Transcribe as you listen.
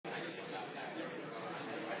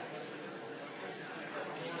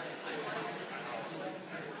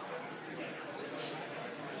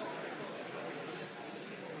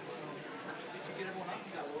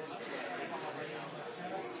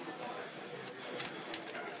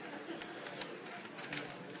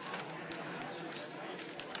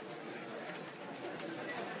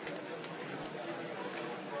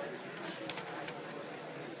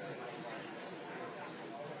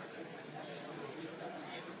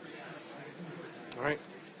All right.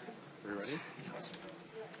 Are you ready?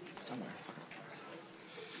 Somewhere.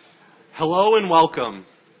 Hello and welcome.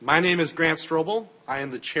 My name is Grant Strobel. I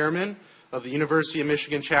am the chairman of the University of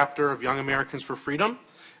Michigan chapter of Young Americans for Freedom,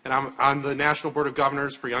 and I'm on the National Board of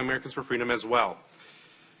Governors for Young Americans for Freedom as well.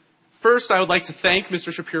 First, I would like to thank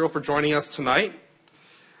Mr. Shapiro for joining us tonight.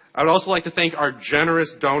 I would also like to thank our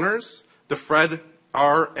generous donors, the Fred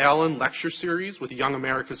R. Allen Lecture Series with Young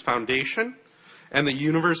America's Foundation, and the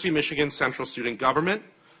University of Michigan Central Student Government,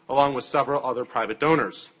 along with several other private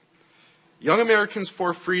donors. Young Americans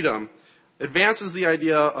for Freedom advances the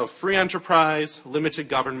idea of free enterprise, limited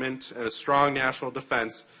government, and a strong national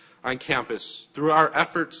defense on campus through our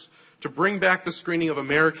efforts to bring back the screening of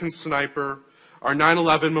American Sniper, our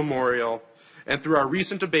 9/11 memorial, and through our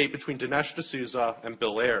recent debate between Dinesh D'Souza and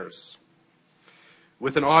Bill Ayers.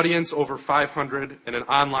 With an audience over 500 and an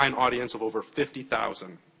online audience of over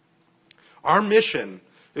 50,000. Our mission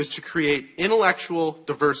is to create intellectual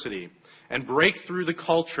diversity and break through the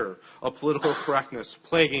culture of political correctness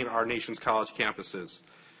plaguing our nation's college campuses.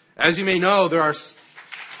 As you may know, there are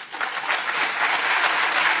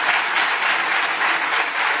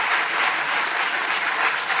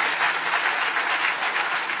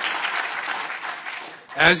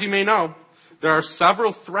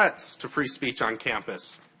several threats to free speech on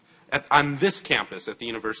campus, on this campus at the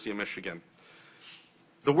University of Michigan.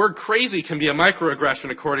 The word crazy can be a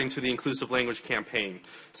microaggression according to the Inclusive Language Campaign.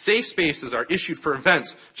 Safe spaces are issued for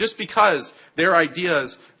events just because their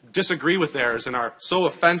ideas disagree with theirs and are so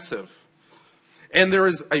offensive. And there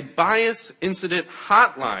is a bias incident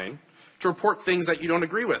hotline to report things that you don't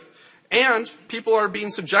agree with. And people are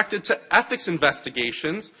being subjected to ethics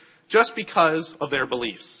investigations just because of their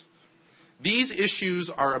beliefs. These issues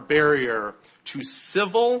are a barrier to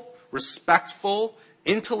civil, respectful,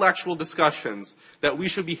 intellectual discussions that we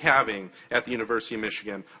should be having at the University of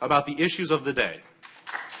Michigan about the issues of the day.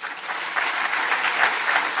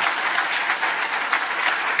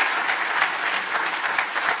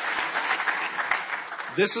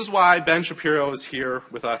 This is why Ben Shapiro is here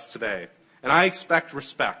with us today, and I expect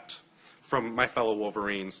respect from my fellow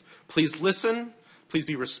Wolverines. Please listen, please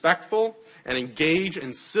be respectful, and engage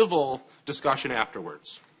in civil discussion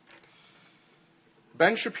afterwards.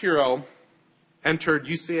 Ben Shapiro entered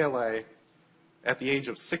UCLA at the age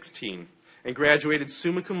of 16 and graduated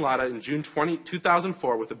summa cum laude in June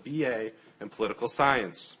 2004 with a BA in political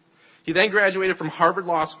science. He then graduated from Harvard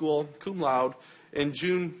Law School cum laude in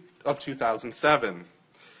June of 2007.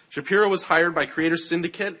 Shapiro was hired by Creator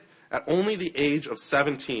Syndicate at only the age of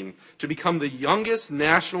 17 to become the youngest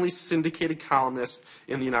nationally syndicated columnist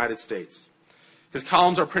in the United States. His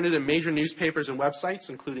columns are printed in major newspapers and websites,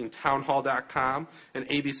 including townhall.com and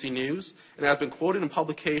ABC News, and has been quoted in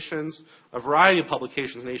publications, a variety of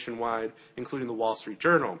publications nationwide, including the Wall Street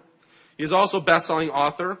Journal. He is also a best-selling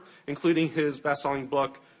author, including his best-selling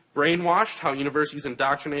book, Brainwashed, How Universities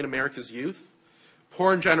Indoctrinate America's Youth,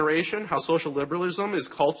 Porn Generation, How Social Liberalism is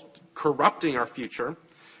Corrupting Our Future,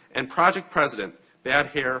 and Project President, Bad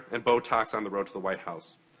Hair and Botox on the Road to the White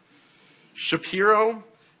House. Shapiro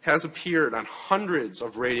has appeared on hundreds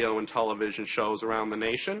of radio and television shows around the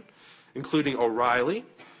nation, including O'Reilly,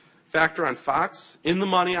 Factor on Fox, In the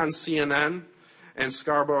Money on CNN, and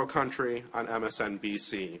Scarborough Country on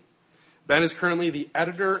MSNBC. Ben is currently the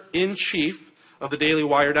editor-in-chief of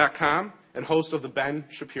thedailywire.com and host of The Ben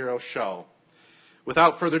Shapiro Show.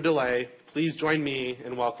 Without further delay, please join me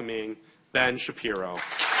in welcoming Ben Shapiro.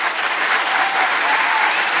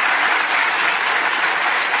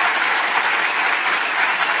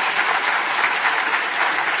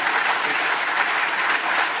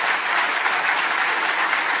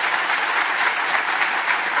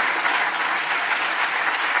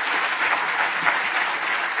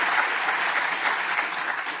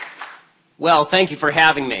 Well, thank you for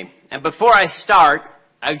having me. And before I start,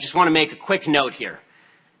 I just want to make a quick note here.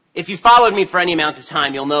 If you followed me for any amount of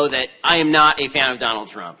time, you'll know that I am not a fan of Donald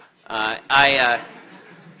Trump.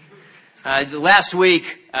 Last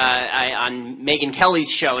week, on Megyn Kelly's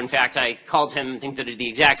show, in fact, I called him, I think that the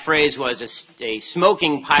exact phrase was a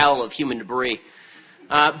smoking pile of human debris.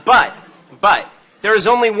 But there is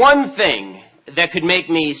only one thing that could make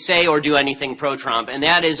me say or do anything pro-Trump, and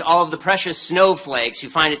that is all of the precious snowflakes who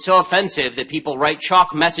find it so offensive that people write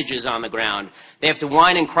chalk messages on the ground. They have to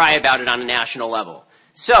whine and cry about it on a national level.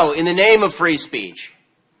 So, in the name of free speech,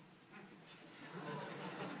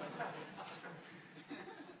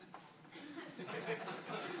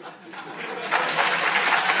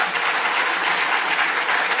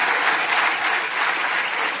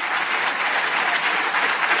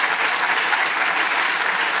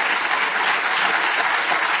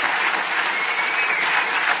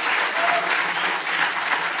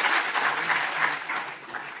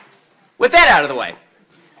 With that out of the way,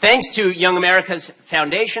 thanks to Young America's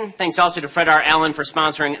Foundation, thanks also to Fred R. Allen for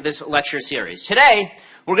sponsoring this lecture series. Today,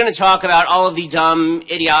 we're going to talk about all of the dumb,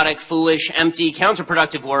 idiotic, foolish, empty,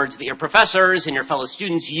 counterproductive words that your professors and your fellow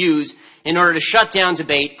students use in order to shut down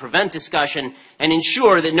debate, prevent discussion, and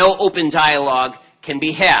ensure that no open dialogue can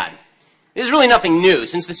be had. This is really nothing new.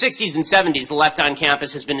 Since the 60s and 70s, the left on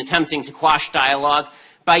campus has been attempting to quash dialogue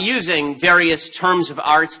by using various terms of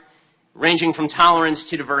art, ranging from tolerance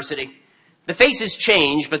to diversity. The faces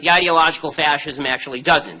change, but the ideological fascism actually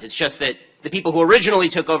doesn't. It's just that the people who originally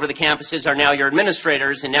took over the campuses are now your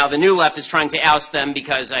administrators, and now the new left is trying to oust them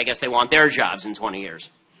because I guess they want their jobs in 20 years.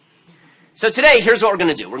 So today, here's what we're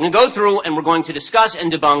going to do. We're going to go through and we're going to discuss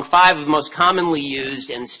and debunk 5 of the most commonly used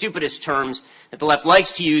and stupidest terms that the left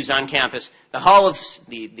likes to use on campus, the Hall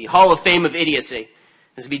of Fame of idiocy.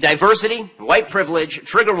 This will be diversity, white privilege,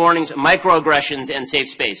 trigger warnings, microaggressions, and safe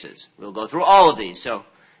spaces. We'll go through all of these, so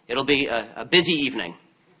it'll be a busy evening.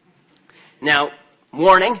 Now,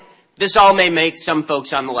 warning, this all may make some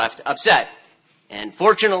folks on the left upset. And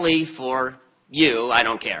fortunately for you, I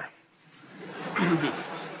don't care.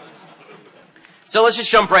 So let's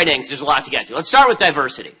just jump right in because there's a lot to get to. Let's start with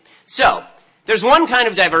diversity. So there's one kind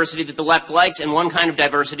of diversity that the left likes and one kind of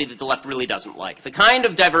diversity that the left really doesn't like. The kind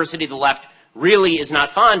of diversity the left really is not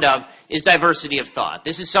fond of is diversity of thought.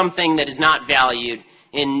 This is something that is not valued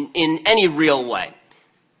in any real way.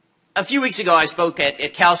 A few weeks ago, I spoke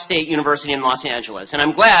at Cal State University in Los Angeles, and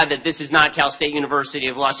I'm glad that this is not Cal State University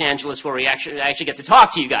of Los Angeles where we actually get to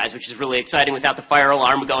talk to you guys, which is really exciting without the fire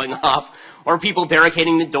alarm going off, or people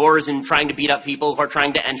barricading the doors and trying to beat up people who are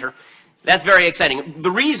trying to enter. That's very exciting. The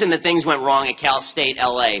reason that things went wrong at Cal State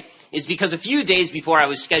LA is because a few days before I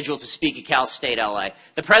was scheduled to speak at Cal State LA,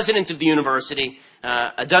 the president of the university,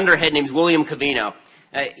 a dunderhead named William Covino,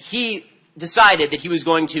 he decided that he was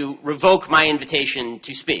going to revoke my invitation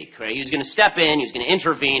to speak. Right? He was going to step in, he was going to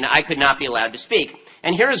intervene, I could not be allowed to speak.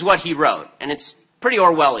 And here's what he wrote, and it's pretty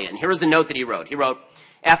Orwellian. Here is the note that he wrote. He wrote,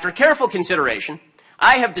 "After careful consideration,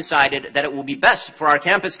 I have decided that it will be best for our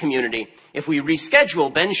campus community if we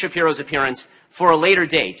reschedule Ben Shapiro's appearance for a later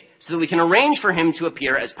date so that we can arrange for him to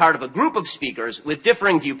appear as part of a group of speakers with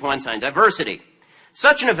differing viewpoints on diversity.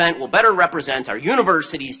 Such an event will better represent our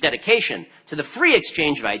university's dedication to the free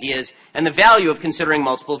exchange of ideas and the value of considering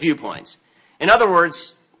multiple viewpoints." In other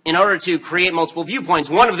words, in order to create multiple viewpoints,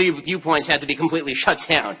 one of the viewpoints had to be completely shut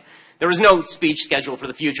down. There was no speech scheduled for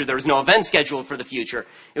the future. There was no event scheduled for the future.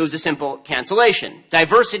 It was a simple cancellation.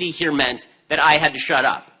 Diversity here meant that I had to shut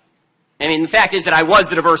up. I mean, the fact is that I was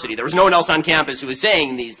the diversity. There was no one else on campus who was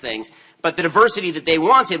saying these things. But the diversity that they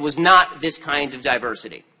wanted was not this kind of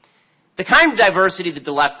diversity. The kind of diversity that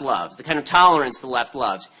the left loves, the kind of tolerance the left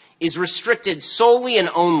loves, is restricted solely and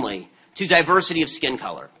only to diversity of skin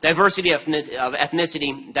color, diversity of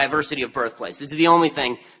ethnicity, diversity of birthplace. This is the only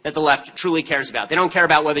thing that the left truly cares about. They don't care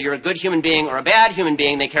about whether you're a good human being or a bad human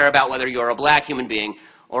being. They care about whether you're a black human being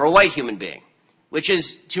or a white human being, which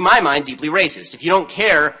is, to my mind, deeply racist. If you don't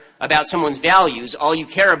care about someone's values, all you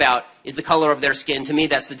care about is the color of their skin. To me,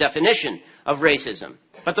 that's the definition of racism.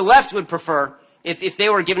 But the left would prefer, if they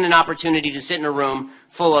were given an opportunity to sit in a room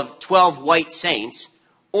full of 12 white saints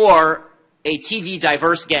or a TV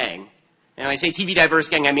diverse gang. And when I say TV diverse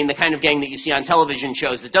gang, I mean the kind of gang that you see on television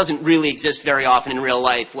shows that doesn't really exist very often in real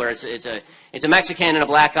life, where it's a Mexican and a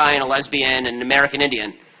black guy and a lesbian and an American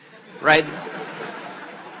Indian, right?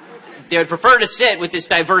 They would prefer to sit with this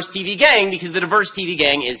diverse TV gang because the diverse TV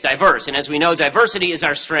gang is diverse. And as we know, diversity is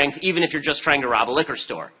our strength, even if you're just trying to rob a liquor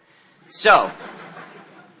store. So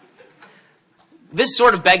this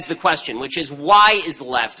sort of begs the question, which is, why is the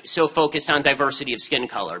left so focused on diversity of skin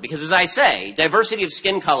color? Because as I say, diversity of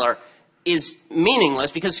skin color is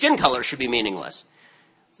meaningless because skin color should be meaningless.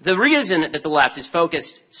 The reason that the left is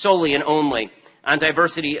focused solely and only on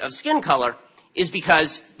diversity of skin color is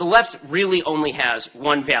because the left really only has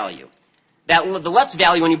one value. The left's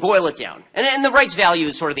value, when you boil it down, and the right's value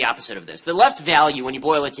is sort of the opposite of this. The left's value, when you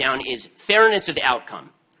boil it down, is fairness of outcome,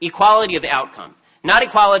 equality of outcome. Not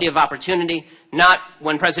equality of opportunity, not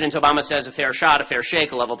when President Obama says a fair shot, a fair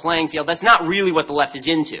shake, a level playing field. That's not really what the left is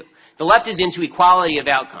into. The left is into equality of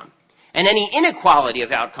outcome. And any inequality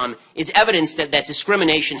of outcome is evidence that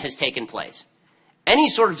discrimination has taken place. Any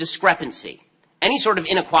sort of discrepancy, any sort of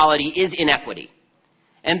inequality is inequity.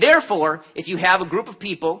 And therefore, if you have a group of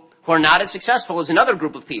people who are not as successful as another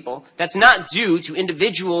group of people, that's not due to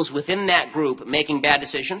individuals within that group making bad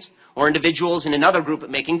decisions or individuals in another group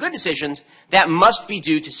making good decisions. That must be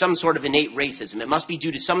due to some sort of innate racism. It must be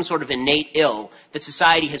due to some sort of innate ill that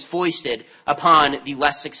society has foisted upon the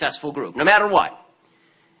less successful group, no matter what.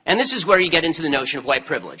 And this is where you get into the notion of white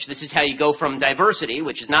privilege. This is how you go from diversity,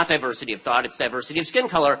 which is not diversity of thought, it's diversity of skin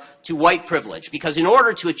color, to white privilege. Because in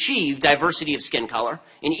order to achieve diversity of skin color,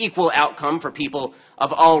 an equal outcome for people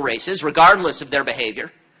of all races, regardless of their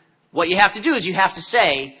behavior, what you have to do is you have to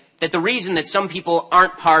say that the reason that some people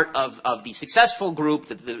aren't part of the successful group,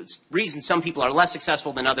 that the reason some people are less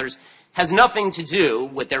successful than others, has nothing to do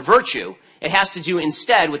with their virtue. It has to do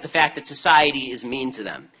instead with the fact that society is mean to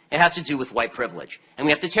them. It has to do with white privilege. And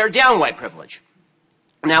we have to tear down white privilege.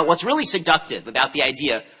 Now, what's really seductive about the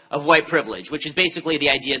idea of white privilege, which is basically the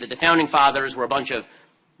idea that the founding fathers were a bunch of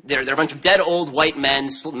they're a bunch of dead old white men,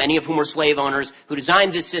 many of whom were slave owners, who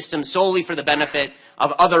designed this system solely for the benefit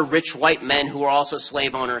of other rich white men who were also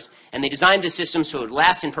slave owners. And they designed this system so it would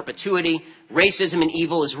last in perpetuity. Racism and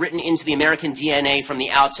evil is written into the American DNA from the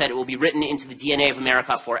outset. It will be written into the DNA of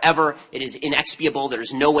America forever. It is inexpiable. There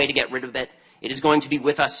is no way to get rid of it. It is going to be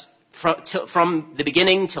with us from the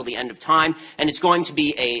beginning till the end of time. And it's going to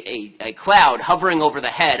be a cloud hovering over the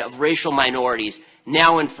head of racial minorities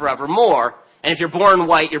now and forevermore. And if you're born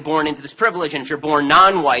white, you're born into this privilege. And if you're born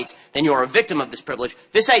non-white, then you're a victim of this privilege.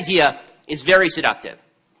 This idea is very seductive.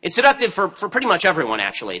 It's seductive for pretty much everyone,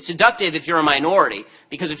 actually. It's seductive if you're a minority,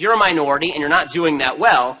 because if you're a minority and you're not doing that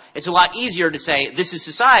well, it's a lot easier to say, this is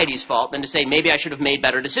society's fault, than to say, maybe I should have made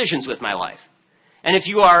better decisions with my life. And if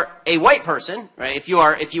you are a white person, right, if you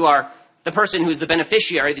are the person who's the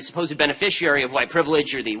beneficiary, the supposed beneficiary of white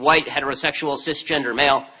privilege, or the white, heterosexual, cisgender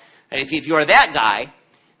male, right, if you are that guy,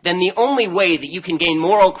 then the only way that you can gain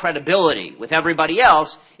moral credibility with everybody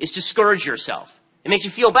else is to scourge yourself. It makes you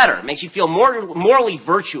feel better. It makes you feel more morally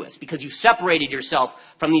virtuous because you've separated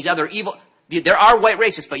yourself from these other evil. There are white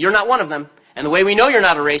racists, but you're not one of them. And the way we know you're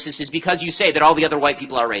not a racist is because you say that all the other white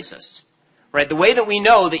people are racists. Right? The way that we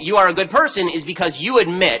know that you are a good person is because you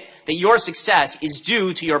admit that your success is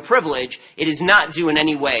due to your privilege. It is not due in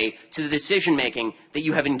any way to the decision-making that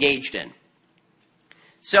you have engaged in.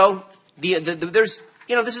 So there's,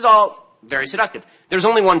 this is all very seductive. There's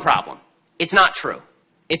only one problem. It's not true.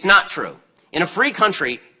 It's not true. In a free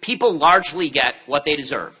country, people largely get what they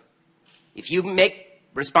deserve. If you make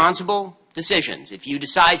responsible decisions, if you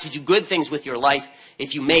decide to do good things with your life,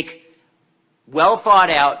 if you make well thought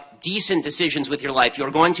out, decent decisions with your life,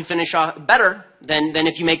 you're going to finish off better than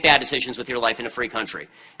if you make bad decisions with your life in a free country.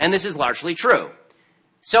 And this is largely true.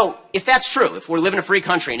 So if that's true, if we live in a free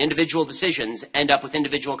country and individual decisions end up with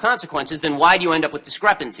individual consequences, then why do you end up with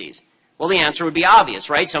discrepancies? Well, the answer would be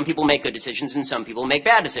obvious, right? Some people make good decisions and some people make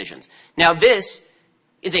bad decisions. Now, this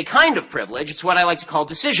is a kind of privilege. It's what I like to call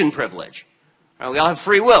decision privilege. We all have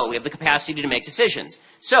free will. We have the capacity to make decisions.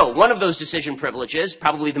 So one of those decision privileges,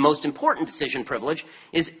 probably the most important decision privilege,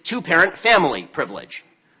 is two-parent family privilege.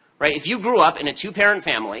 Right? If you grew up in a two-parent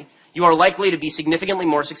family, you are likely to be significantly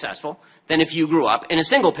more successful than if you grew up in a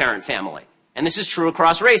single-parent family. And this is true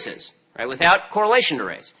across races, right? Without correlation to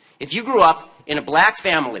race. If you grew up in a black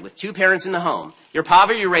family with two parents in the home, your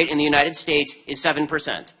poverty rate in the United States is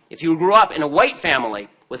 7%. If you grew up in a white family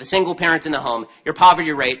with a single parent in the home, your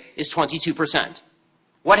poverty rate is 22%.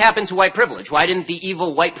 What happened to white privilege? Why didn't the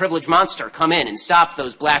evil white privilege monster come in and stop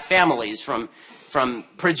those black families from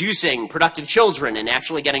producing productive children and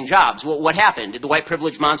actually getting jobs? What happened? Did the white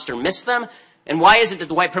privilege monster miss them? And why is it that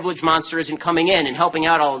the white privilege monster isn't coming in and helping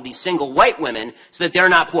out all of these single white women so that they're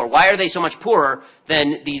not poor? Why are they so much poorer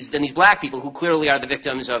than these black people who clearly are the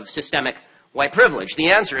victims of systemic white privilege? The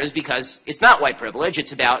answer is because it's not white privilege.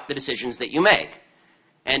 It's about the decisions that you make.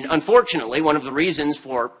 And unfortunately, one of the reasons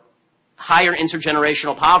for higher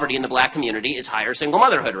intergenerational poverty in the black community is higher single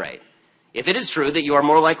motherhood rate. If it is true that you are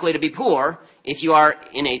more likely to be poor if you are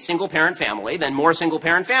in a single parent family, then more single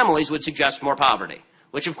parent families would suggest more poverty,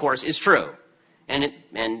 which of course is true. And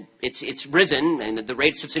it's risen, and the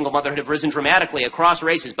rates of single motherhood have risen dramatically across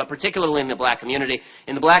races, but particularly in the black community.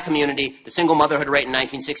 In the black community, the single motherhood rate in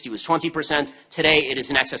 1960 was 20%. Today, it is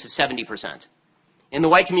in excess of 70%. In the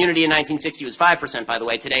white community in 1960, it was 5%, by the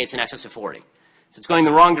way. Today, it's in excess of 40%. So it's going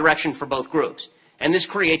the wrong direction for both groups. And this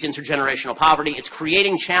creates intergenerational poverty. It's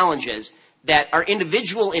creating challenges that are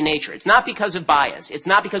individual in nature. It's not because of bias. It's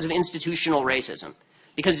not because of institutional racism.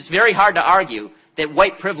 Because it's very hard to argue that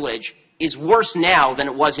white privilege is worse now than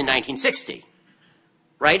it was in 1960,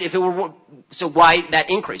 right? If it were, so why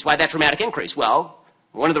that increase? Why that dramatic increase? Well,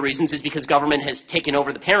 one of the reasons is because government has taken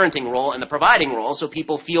over the parenting role and the providing role, so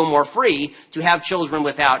people feel more free to have children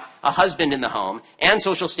without a husband in the home, and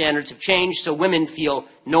social standards have changed, so women feel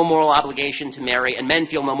no moral obligation to marry, and men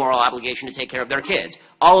feel no moral obligation to take care of their kids,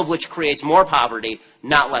 all of which creates more poverty,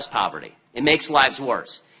 not less poverty. It makes lives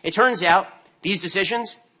worse. It turns out, these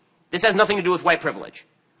decisions, this has nothing to do with white privilege.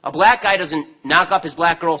 A black guy doesn't knock up his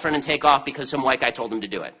black girlfriend and take off because some white guy told him to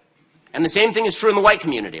do it. And the same thing is true in the white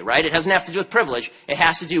community, right? It doesn't have to do with privilege. It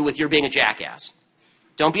has to do with your being a jackass.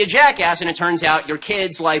 Don't be a jackass, and it turns out your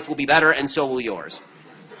kid's life will be better, and so will yours.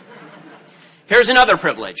 Here's another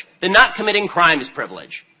privilege, the not committing crimes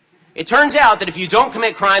privilege. It turns out that if you don't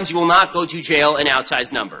commit crimes, you will not go to jail in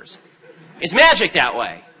outsized numbers. It's magic that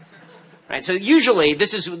way. Right? So usually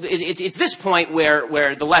it's this point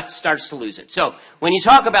where the left starts to lose it. So when you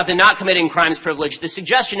talk about the not committing crimes privilege, the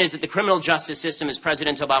suggestion is that the criminal justice system, as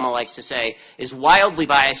President Obama likes to say, is wildly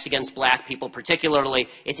biased against black people particularly.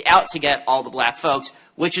 It's out to get all the black folks,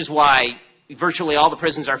 which is why virtually all the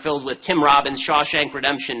prisons are filled with Tim Robbins, Shawshank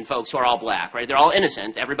Redemption folks who are all black, right? They're all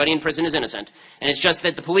innocent. Everybody in prison is innocent. And it's just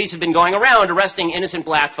that the police have been going around arresting innocent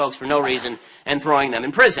black folks for no reason and throwing them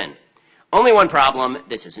in prison. Only one problem,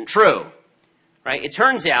 this isn't true, right? It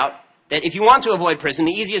turns out that if you want to avoid prison,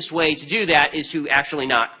 the easiest way to do that is to actually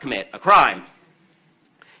not commit a crime.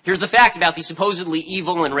 Here's the fact about the supposedly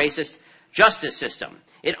evil and racist justice system.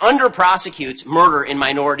 It under-prosecutes murder in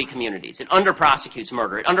minority communities. It under-prosecutes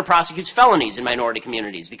murder. It under-prosecutes felonies in minority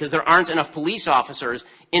communities because there aren't enough police officers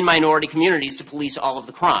in minority communities to police all of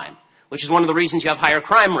the crime, which is one of the reasons you have higher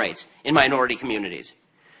crime rates in minority communities.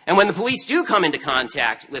 And when the police do come into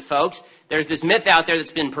contact with folks, there's this myth out there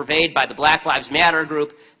that's been purveyed by the Black Lives Matter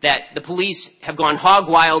group that the police have gone hog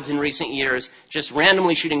wild in recent years, just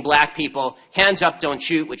randomly shooting black people, hands up, don't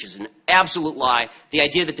shoot, which is an absolute lie. The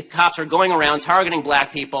idea that the cops are going around targeting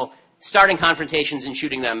black people, starting confrontations and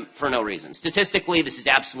shooting them for no reason. Statistically, this is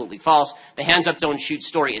absolutely false. The hands up, don't shoot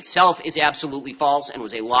story itself is absolutely false and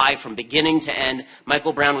was a lie from beginning to end.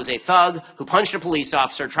 Michael Brown was a thug who punched a police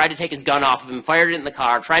officer, tried to take his gun off of him, fired it in the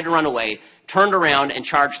car, tried to run away, turned around and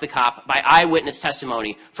charged the cop by eyewitness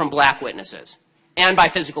testimony from black witnesses and by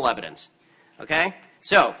physical evidence. Okay?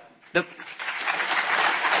 So,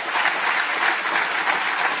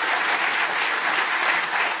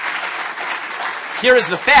 here is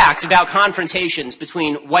the fact about confrontations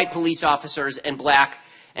between white police officers and black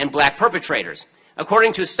perpetrators.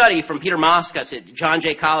 According to a study from Peter Moskus at John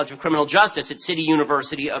Jay College of Criminal Justice at City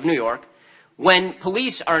University of New York, when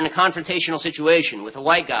police are in a confrontational situation with a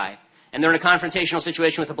white guy and they're in a confrontational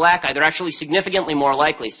situation with a black guy, they're actually significantly more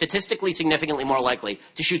likely, statistically significantly more likely,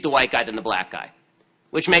 to shoot the white guy than the black guy.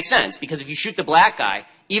 Which makes sense, because if you shoot the black guy,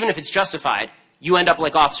 even if it's justified, you end up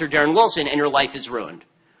like Officer Darren Wilson and your life is ruined.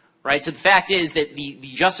 Right? So the fact is that the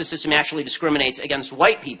justice system actually discriminates against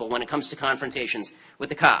white people when it comes to confrontations with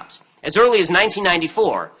the cops. As early as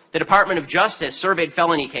 1994, the Department of Justice surveyed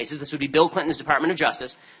felony cases. This would be Bill Clinton's Department of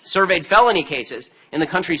Justice, surveyed felony cases in the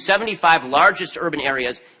country's 75 largest urban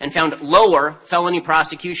areas and found lower felony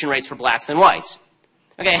prosecution rates for blacks than whites.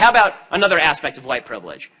 Okay, how about another aspect of white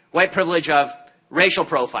privilege? White privilege of racial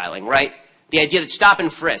profiling, right? The idea that stop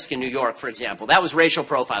and frisk in New York, for example, that was racial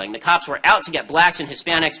profiling. The cops were out to get blacks and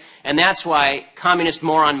Hispanics, and that's why communist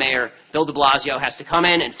moron mayor Bill de Blasio has to come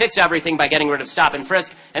in and fix everything by getting rid of stop and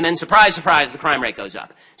frisk, and then surprise, surprise, the crime rate goes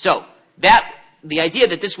up. So the idea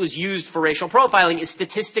that this was used for racial profiling is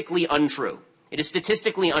statistically untrue. It is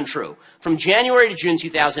statistically untrue. From January to June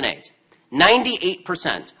 2008,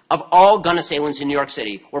 98% of all gun assailants in New York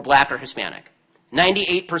City were black or Hispanic.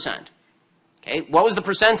 98%. Okay, what was the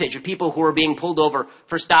percentage of people who were being pulled over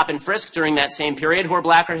for stop and frisk during that same period who were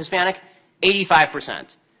black or Hispanic?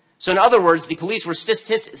 85%. So in other words, the police were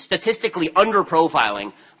statistically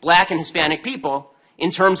under-profiling black and Hispanic people in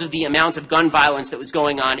terms of the amount of gun violence that was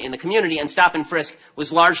going on in the community, and stop and frisk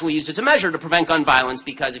was largely used as a measure to prevent gun violence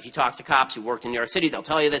because if you talk to cops who worked in New York City, they'll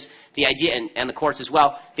tell you this, the idea, and the courts as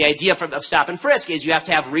well, the idea of stop and frisk is you have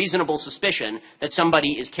to have reasonable suspicion that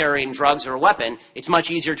somebody is carrying drugs or a weapon. It's much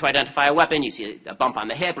easier to identify a weapon. You see a bump on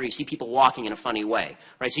the hip or you see people walking in a funny way,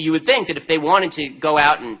 right? So you would think that if they wanted to go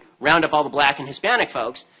out and round up all the black and Hispanic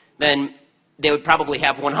folks, then they would probably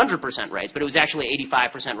have 100% rates, but it was actually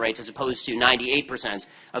 85% rates as opposed to 98%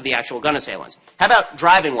 of the actual gun assailants. How about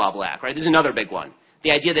driving while black, right? This is another big one.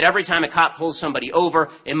 The idea that every time a cop pulls somebody over,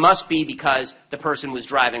 it must be because the person was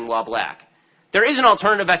driving while black. There is an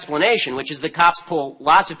alternative explanation, which is that cops pull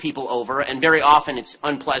lots of people over, and very often it's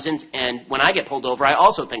unpleasant, and when I get pulled over, I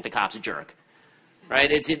also think the cop's a jerk, right?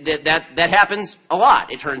 That happens a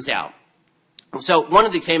lot, it turns out. So one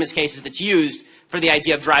of the famous cases that's used for the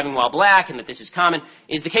idea of driving while black, and that this is common,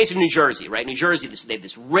 is the case of New Jersey, right? New Jersey, they have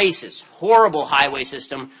this racist, horrible highway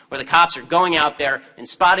system where the cops are going out there and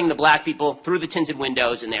spotting the black people through the tinted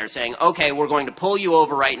windows, and they're saying, okay, we're going to pull you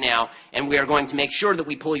over right now, and we are going to make sure that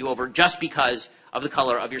we pull you over just because of the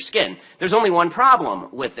color of your skin. There's only one problem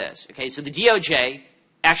with this, okay? So the DOJ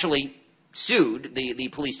actually sued the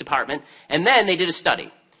police department, and then they did a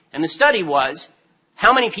study. And the study was,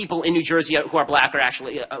 how many people in New Jersey who are black are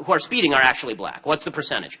actually, who are speeding are actually black? What's the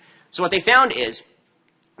percentage? So what they found is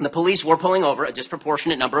the police were pulling over a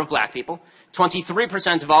disproportionate number of black people.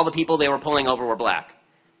 23% of all the people they were pulling over were black.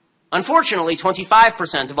 Unfortunately,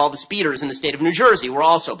 25% of all the speeders in the state of New Jersey were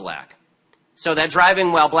also black. So that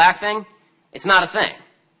driving while black thing, it's not a thing.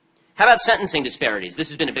 How about sentencing disparities? This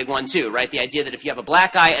has been a big one too, right? The idea that if you have a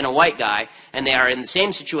black guy and a white guy, and they are in the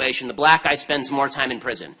same situation, the black guy spends more time in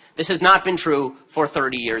prison. This has not been true for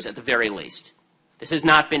 30 years at the very least. This has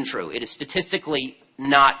not been true. It is statistically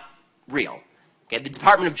not real. Okay? The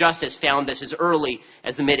Department of Justice found this as early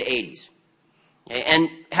as the mid-'80s. Okay? And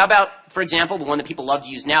how about, for example, the one that people love to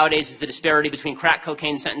use nowadays is the disparity between crack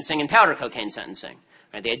cocaine sentencing and powder cocaine sentencing.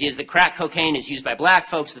 Right? The idea is that crack cocaine is used by black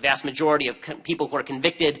folks. The vast majority of people who are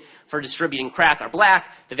convicted for distributing crack are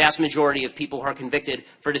black. The vast majority of people who are convicted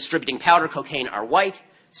for distributing powder cocaine are white.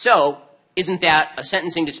 So, isn't that a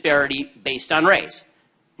sentencing disparity based on race?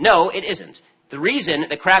 No, it isn't. The reason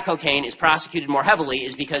that crack cocaine is prosecuted more heavily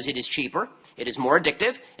is because it is cheaper, it is more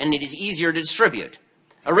addictive, and it is easier to distribute.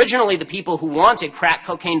 Originally, the people who wanted crack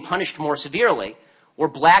cocaine punished more severely were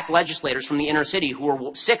black legislators from the inner city who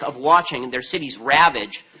were sick of watching their cities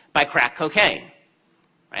ravaged by crack cocaine.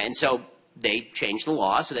 Right? And so they changed the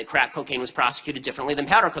law so that crack cocaine was prosecuted differently than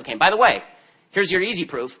powder cocaine. By the way, here's your easy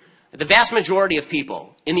proof. The vast majority of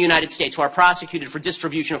people in the United States who are prosecuted for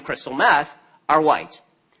distribution of crystal meth are white.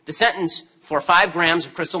 The sentence for 5 grams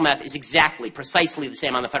of crystal meth is precisely the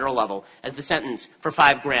same on the federal level as the sentence for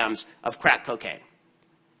 5 grams of crack cocaine.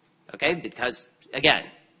 Okay? Because, again,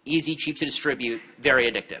 easy, cheap to distribute,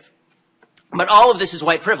 very addictive. But all of this is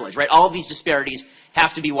white privilege, right? All of these disparities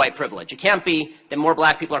have to be white privilege. It can't be that more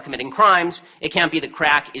black people are committing crimes. It can't be that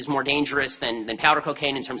crack is more dangerous than powder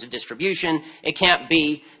cocaine in terms of distribution. It can't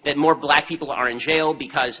be that more black people are in jail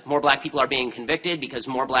because more black people are being convicted, because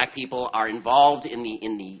more black people are involved in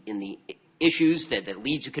the issues that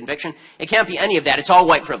lead to conviction. It can't be any of that. It's all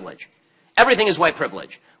white privilege. Everything is white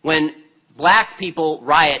privilege. When black people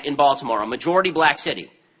riot in Baltimore, a majority black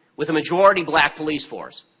city, with a majority black police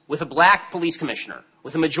force, with a black police commissioner,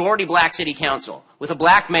 with a majority black city council, with a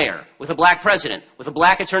black mayor, with a black president, with a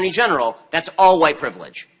black attorney general, that's all white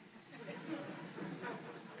privilege.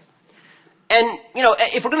 And, you know,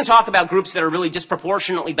 if we're going to talk about groups that are really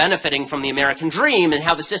disproportionately benefiting from the American dream and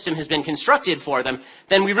how the system has been constructed for them,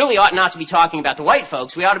 then we really ought not to be talking about the white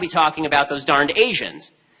folks. We ought to be talking about those darned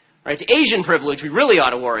Asians. Right? It's Asian privilege we really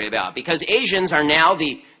ought to worry about, because Asians are now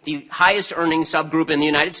the highest earning subgroup in the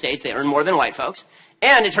United States. They earn more than white folks.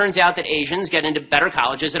 And it turns out that Asians get into better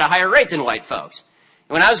colleges at a higher rate than white folks.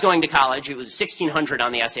 And when I was going to college, it was 1,600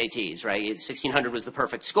 on the SATs, right? 1,600 was the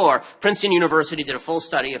perfect score. Princeton University did a full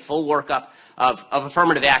study, a full workup of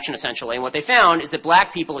affirmative action, essentially. And what they found is that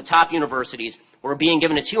black people at top universities were being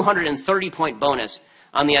given a 230-point bonus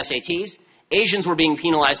on the SATs. Asians were being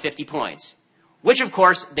penalized 50 points, which, of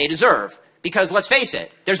course, they deserve. Because, let's face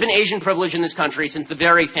it, there's been Asian privilege in this country since the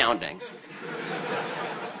very founding.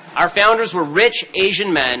 Our founders were rich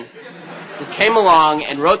Asian men who came along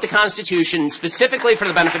and wrote the Constitution specifically for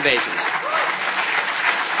the benefit of Asians.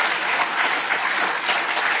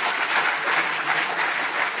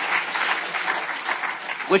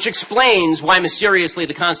 Which explains why, mysteriously,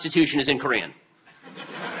 the Constitution is in Korean.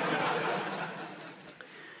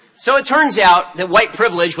 So it turns out that white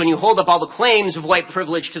privilege, when you hold up all the claims of white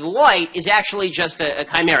privilege to the light, is actually just a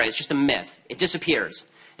chimera. It's just a myth. It disappears.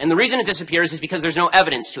 And the reason it disappears is because there's no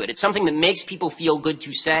evidence to it. It's something that makes people feel good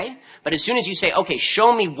to say, but as soon as you say, okay,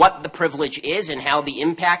 show me what the privilege is and how the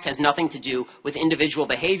impact has nothing to do with individual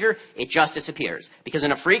behavior, it just disappears. Because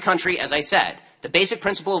in a free country, as I said, the basic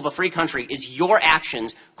principle of a free country is your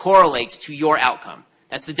actions correlate to your outcome.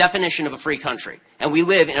 That's the definition of a free country. And we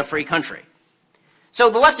live in a free country. So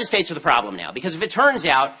the left is faced with a problem now, because if it turns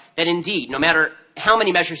out that indeed, no matter how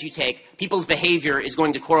many measures you take, people's behavior is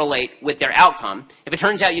going to correlate with their outcome, if it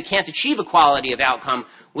turns out you can't achieve equality of outcome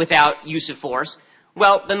without use of force,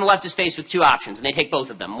 well, then the left is faced with 2 options, and they take both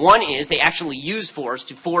of them. One is they actually use force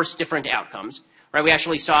to force different outcomes. Right? We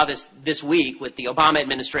actually saw this week with the Obama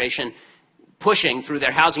administration pushing through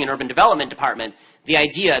their Housing and Urban Development Department the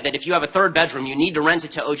idea that if you have a 3rd bedroom, you need to rent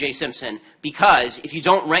it to O.J. Simpson, because if you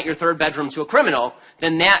don't rent your 3rd bedroom to a criminal,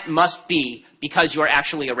 then that must be because you're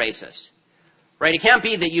actually a racist. Right? It can't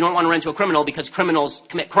be that you don't want to rent to a criminal because criminals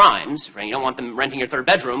commit crimes. Right? You don't want them renting your 3rd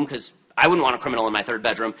bedroom because I wouldn't want a criminal in my 3rd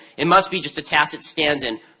bedroom. It must be just a tacit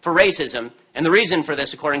stand-in for racism. And the reason for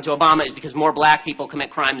this, according to Obama, is because more black people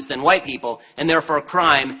commit crimes than white people, and therefore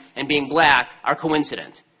crime and being black are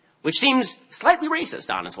coincident. Which seems slightly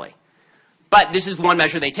racist, honestly. But this is the one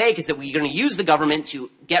measure they take, is that we're going to use the government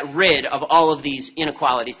to get rid of all of these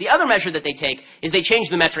inequalities. The other measure that they take is they change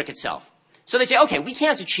the metric itself. So they say, okay, we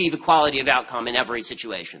can't achieve equality of outcome in every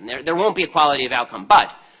situation. There won't be equality of outcome,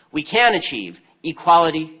 but we can achieve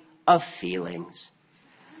equality of feelings.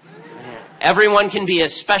 Everyone can be a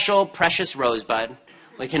special, precious rosebud.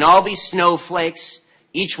 We can all be snowflakes,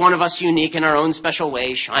 each one of us unique in our own special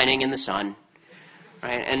way, shining in the sun.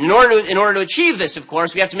 Right? And in order to achieve this, of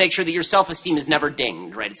course, we have to make sure that your self-esteem is never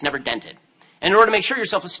dinged, right? It's never dented. And in order to make sure your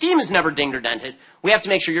self-esteem is never dinged or dented, we have to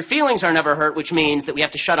make sure your feelings are never hurt, which means that we have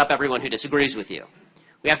to shut up everyone who disagrees with you.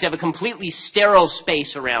 We have to have a completely sterile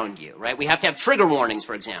space around you, right? We have to have trigger warnings,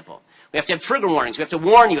 for example. We have to have trigger warnings. We have to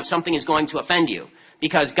warn you if something is going to offend you.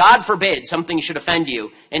 Because God forbid something should offend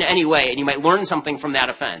you in any way, and you might learn something from that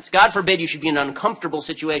offense. God forbid you should be in an uncomfortable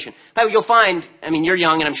situation. By the way, you'll find, I mean, you're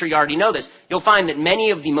young, and I'm sure you already know this, you'll find that many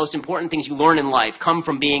of the most important things you learn in life come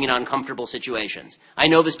from being in uncomfortable situations. I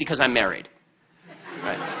know this because I'm married.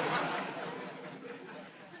 Right?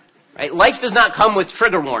 Right? Life does not come with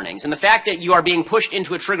trigger warnings, and the fact that you are being pushed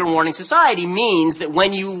into a trigger warning society means that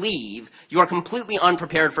when you leave, you are completely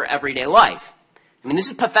unprepared for everyday life. I mean, this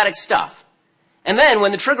is pathetic stuff. And then,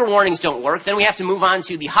 when the trigger warnings don't work, then we have to move on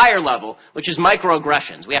to the higher level, which is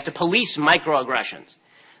microaggressions. We have to police microaggressions.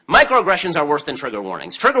 Microaggressions are worse than trigger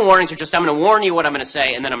warnings. Trigger warnings are just, I'm going to warn you what I'm going to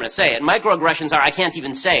say, and then I'm going to say it. Microaggressions are, I can't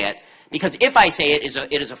even say it, because if I say it,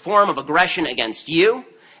 it is a form of aggression against you,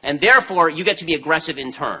 and therefore, you get to be aggressive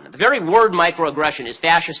in turn. The very word microaggression is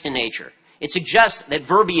fascist in nature. It suggests that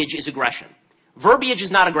verbiage is aggression. Verbiage is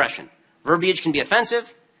not aggression. Verbiage can be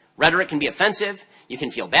offensive. Rhetoric can be offensive. You can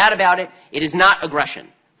feel bad about it. It is not aggression.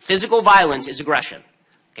 Physical violence is aggression.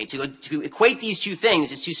 Okay, to equate these two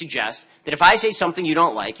things is to suggest that if I say something you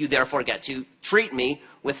don't like, you therefore get to treat me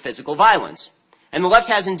with physical violence. And the left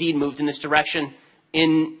has indeed moved in this direction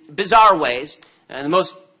in bizarre ways.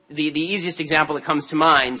 The easiest example that comes to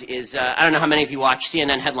mind is, I don't know how many of you watch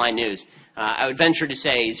CNN headline news. I would venture to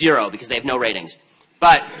say 0 because they have no ratings.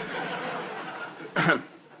 But,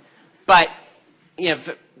 you know,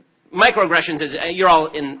 microaggressions is, you're all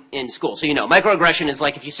in school, so you know. Microaggression is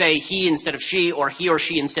like if you say he instead of she, or he or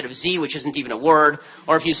she instead of z, which isn't even a word.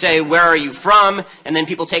 Or if you say, where are you from? And then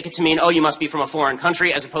people take it to mean, oh, you must be from a foreign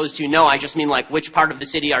country, as opposed to, no, I just mean like, which part of the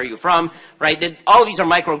city are you from? Right? All of these are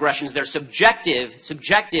microaggressions. They're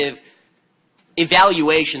subjective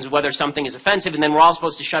evaluations of whether something is offensive, and then we're all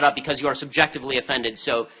supposed to shut up because you are subjectively offended,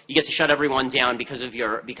 so you get to shut everyone down because of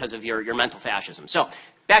your mental fascism. So,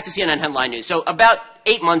 back to CNN headline news. So, about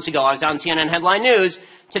 8 months ago, I was on CNN headline news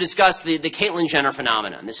to discuss the Caitlyn Jenner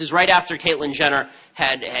phenomenon. This is right after Caitlyn Jenner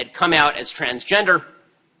had come out as transgender,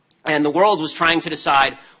 and the world was trying to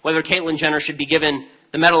decide whether Caitlyn Jenner should be given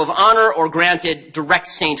the Medal of Honor or granted direct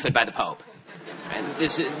sainthood by the Pope. And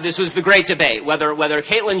this was the great debate, whether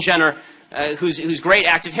Caitlyn Jenner, whose great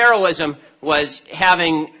act of heroism was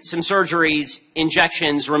having some surgeries,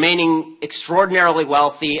 injections, remaining extraordinarily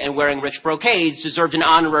wealthy, and wearing rich brocades, deserved an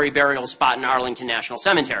honorary burial spot in Arlington National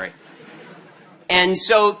Cemetery. And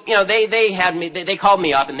so, you know, they called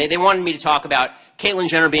me up, and they wanted me to talk about Caitlyn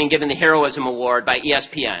Jenner being given the Heroism Award by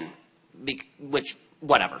ESPN, which,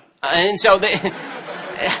 whatever. And so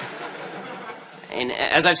and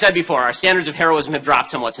as I've said before, our standards of heroism have dropped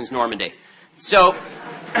somewhat since Normandy. So,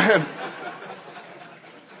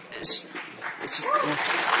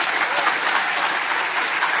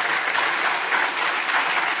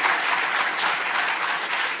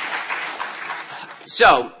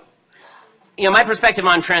 you know, my perspective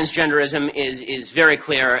on transgenderism is very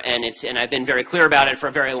clear, and I've been very clear about it for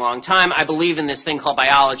a very long time. I believe in this thing called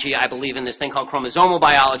biology. I believe in this thing called chromosomal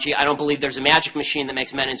biology. I don't believe there's a magic machine that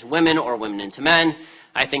makes men into women or women into men.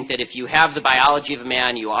 I think that if you have the biology of a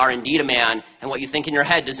man, you are indeed a man, and what you think in your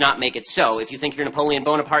head does not make it so. If you think you're Napoleon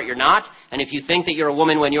Bonaparte, you're not, and if you think that you're a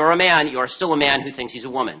woman when you're a man, you are still a man who thinks he's a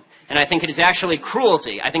woman. And I think it is actually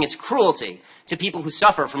cruelty. I think it's cruelty to people who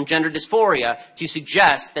suffer from gender dysphoria to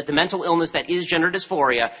suggest that the mental illness that is gender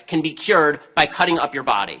dysphoria can be cured by cutting up your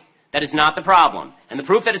body. That is not the problem. And the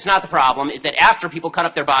proof that it's not the problem is that after people cut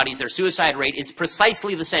up their bodies, their suicide rate is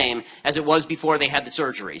precisely the same as it was before they had the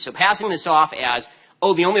surgery. So passing this off as,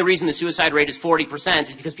 oh, the only reason the suicide rate is 40%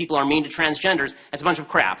 is because people are mean to transgenders, that's a bunch of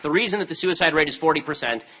crap. The reason that the suicide rate is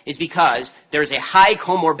 40% is because there is a high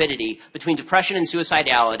comorbidity between depression and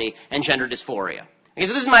suicidality and gender dysphoria. Okay,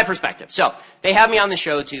 so this is my perspective. So they have me on the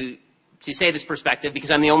show to say this perspective because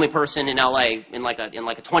I'm the only person in LA in like a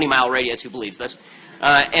 20-mile radius who believes this.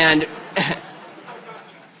 And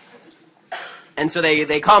And so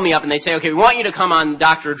they call me up and they say, okay, we want you to come on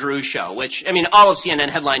Dr. Drew's show, which, I mean, all of CNN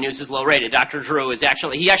headline news is low rated. Dr. Drew is he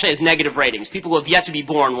actually has negative ratings. People who have yet to be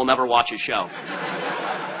born will never watch his show.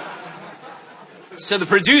 So the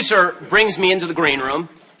producer brings me into the green room,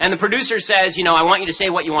 and the producer says, you know, I want you to say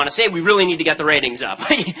what you want to say. We really need to get the ratings up.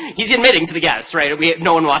 He's admitting to the guests, right?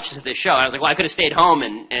 No one watches this show. I was like, well, I could have stayed home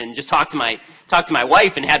and just talked to my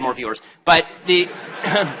wife and had more viewers. But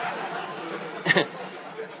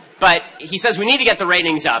but he says we need to get the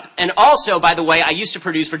ratings up. And also, by the way, I used to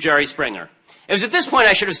produce for Jerry Springer. It was at this point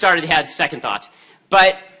I should have started to have second thoughts,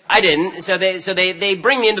 but I didn't. So they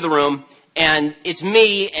bring me into the room, and it's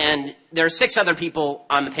me, and there are 6 other people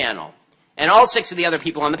on the panel. And all 6 of the other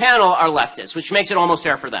people on the panel are leftists, which makes it almost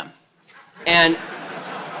fair for them. And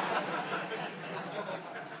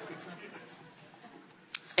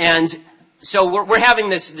so we're having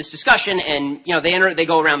this discussion, and you know they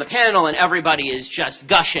go around the panel, and everybody is just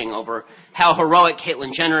gushing over how heroic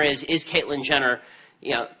Caitlyn Jenner is. Is Caitlyn Jenner,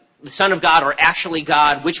 you know, the son of God or actually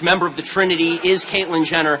God? Which member of the Trinity is Caitlyn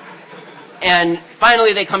Jenner? And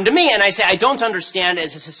finally they come to me, and I say, I don't understand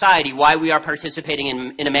as a society why we are participating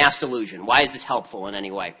in a mass delusion. Why is this helpful in any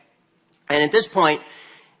way? And at this point,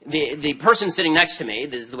 the person sitting next to me,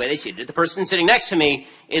 this is the way they seated it, the person sitting next to me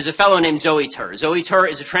is a fellow named Zoe Tur. Zoe Tur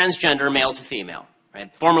is a transgender male to female.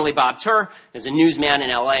 Right? Formerly Bob Tur, is a newsman in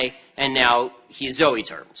LA, and now he is Zoe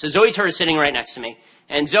Tur. So Zoe Tur is sitting right next to me,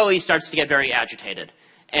 and Zoe starts to get very agitated.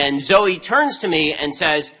 And Zoe turns to me and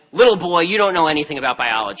says, little boy, you don't know anything about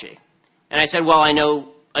biology. And I said, well, I know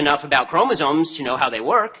enough about chromosomes to know how they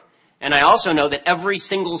work. And I also know that every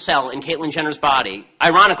single cell in Caitlyn Jenner's body,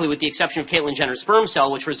 ironically with the exception of Caitlyn Jenner's sperm cell,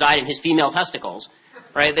 which reside in his female testicles,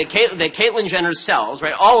 right, that Caitlyn Jenner's cells,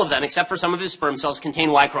 right, all of them except for some of his sperm cells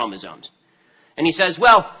contain Y chromosomes. And he says,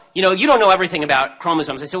 well, you know, you don't know everything about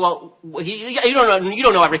chromosomes. I said, well, you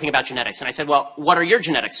don't know everything about genetics. And I said, well, what are your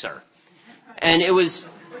genetics, sir? And it was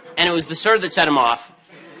the sir that set him off.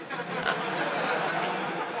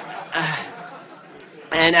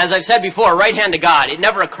 And as I've said before, right hand to God, it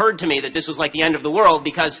never occurred to me that this was like the end of the world,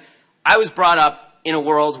 because I was brought up in a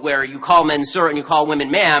world where you call men sir and you call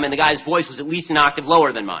women ma'am, and the guy's voice was at least an octave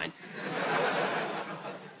lower than mine.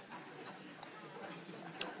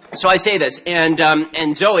 So I say this,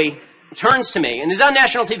 and Zoe turns to me, and this is on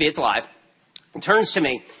national TV, it's live, turns to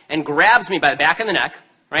me and grabs me by the back of the neck,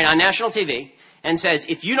 right, on national TV, and says,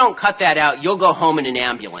 if you don't cut that out, you'll go home in an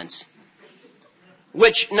ambulance.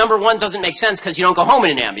 Which, number one, doesn't make sense because you don't go home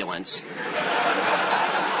in an ambulance.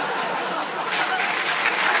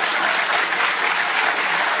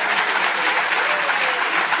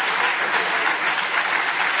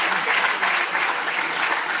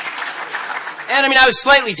 And I mean, I was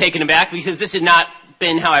slightly taken aback because this had not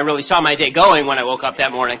been how I really saw my day going when I woke up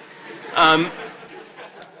that morning. And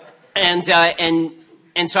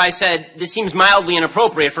so I said, this seems mildly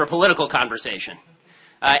inappropriate for a political conversation.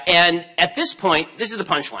 And at this point, this is the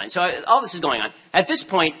punchline. So all this is going on. At this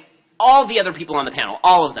point, all the other people on the panel,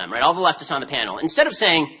 all of them, right, all the leftists on the panel, instead of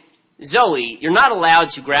saying, Zoe, you're not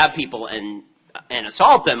allowed to grab people and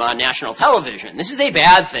assault them on national television. This is a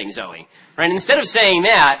bad thing, Zoe. Right? Instead of saying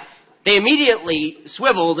that, they immediately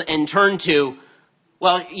swiveled and turned to,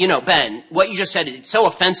 well, you know, Ben, what you just said is so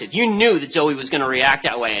offensive. You knew that Zoe was going to react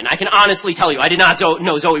that way, and I can honestly tell you, I did not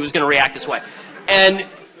know Zoe was going to react this way.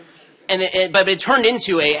 But it turned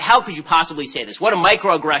into a, how could you possibly say this? What a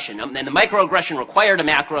microaggression. And the microaggression required a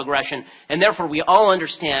macroaggression, and therefore we all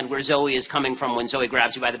understand where Zoe is coming from when Zoe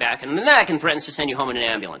grabs you by the back and the neck and threatens to send you home in an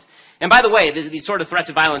ambulance. And by the way, these sort of threats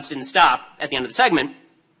of violence didn't stop at the end of the segment.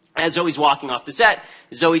 As Zoe's walking off the set,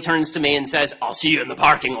 Zoe turns to me and says, I'll see you in the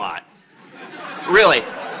parking lot. Really.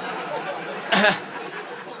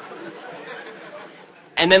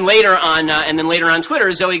 And then later on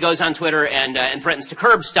Twitter, Zoe goes on Twitter and threatens to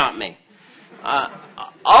curb stomp me.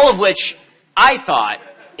 All of which I thought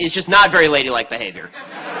is just not very ladylike behavior.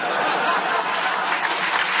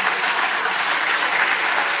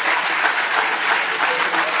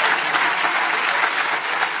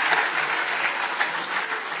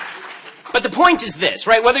 But the point is this,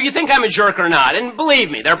 right? Whether you think I'm a jerk or not, and believe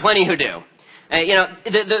me, there are plenty who do. You know,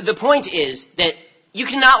 the point is that you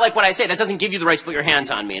cannot like what I say. That doesn't give you the right to put your hands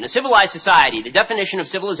on me. In a civilized society, the definition of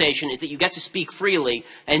civilization is that you get to speak freely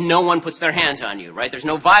and no one puts their hands on you, right? There's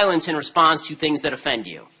no violence in response to things that offend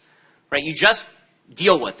you, right? You just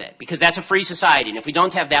deal with it because that's a free society. And if we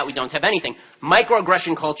don't have that, we don't have anything.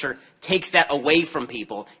 Microaggression culture takes that away from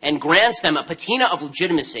people and grants them a patina of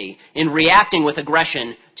legitimacy in reacting with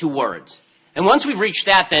aggression to words. And once we've reached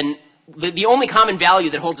that, then the only common value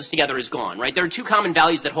that holds us together is gone, right? There are two common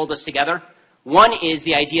values that hold us together. One is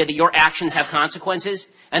the idea that your actions have consequences,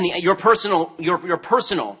 and your personal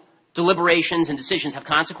deliberations and decisions have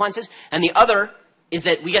consequences, and the other is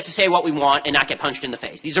that we get to say what we want and not get punched in the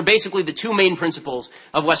face. These are basically the two main principles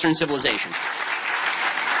of Western civilization.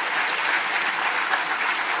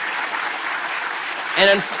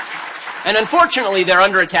 And unfortunately, they're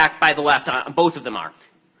under attack by the left. Both of them are.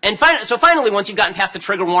 And so finally, once you've gotten past the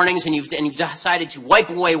trigger warnings and you've decided to wipe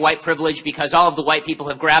away white privilege because all of the white people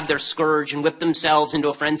have grabbed their scourge and whipped themselves into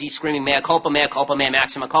a frenzy screaming, mea culpa, mea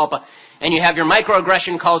maxima culpa, and you have your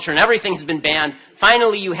microaggression culture and everything has been banned,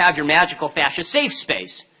 finally you have your magical fascist safe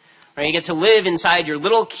space. Right? You get to live inside your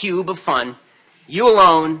little cube of fun, you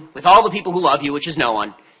alone, with all the people who love you, which is no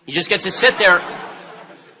one. You just get to sit there.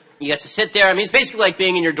 You get to sit there. I mean, it's basically like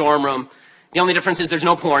being in your dorm room. The only difference is there's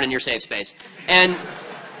no porn in your safe space.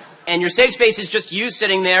 And your safe space is just you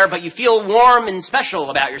sitting there, but you feel warm and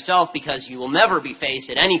special about yourself because you will never be faced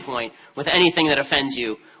at any point with anything that offends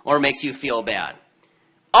you or makes you feel bad.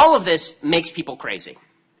 All of this makes people crazy.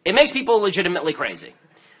 It makes people legitimately crazy.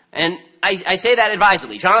 And I say that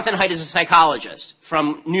advisedly. Jonathan Haidt is a psychologist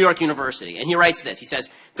from New York University, and he writes this. He says,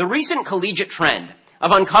 "The recent collegiate trend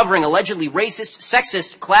of uncovering allegedly racist,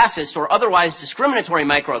 sexist, classist, or otherwise discriminatory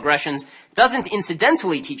microaggressions doesn't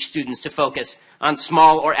incidentally teach students to focus on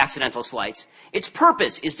small or accidental slights. Its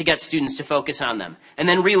purpose is to get students to focus on them, and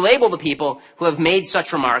then relabel the people who have made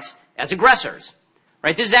such remarks as aggressors."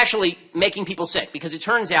 Right? This is actually making people sick, because it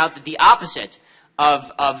turns out that the opposite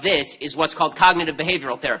of this is what's called cognitive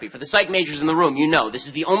behavioral therapy. For the psych majors in the room, you know this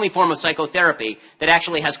is the only form of psychotherapy that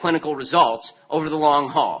actually has clinical results over the long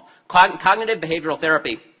haul. Cognitive behavioral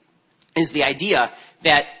therapy is the idea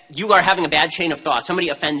that you are having a bad chain of thought. Somebody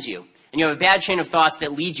offends you, and you have a bad chain of thoughts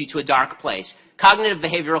that leads you to a dark place. Cognitive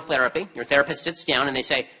behavioral therapy, your therapist sits down and they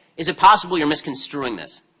say, is it possible you're misconstruing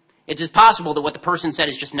this? It is possible that what the person said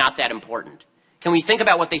is just not that important. Can we think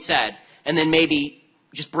about what they said and then maybe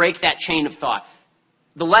just break that chain of thought?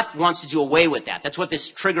 The left wants to do away with that. That's what this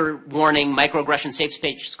trigger warning, microaggression, safe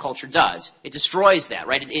space culture does. It destroys that,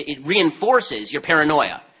 right? It reinforces your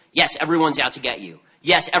paranoia. Yes, everyone's out to get you.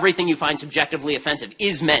 Yes, everything you find subjectively offensive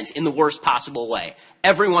is meant in the worst possible way.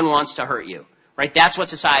 Everyone wants to hurt you, right? That's what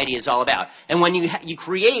society is all about. And when you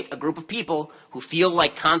create a group of people who feel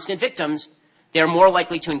like constant victims, they're more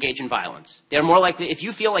likely to engage in violence. They're more likely, if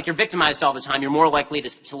you feel like you're victimized all the time, you're more likely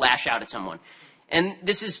to lash out at someone. And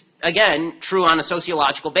this is, again, true on a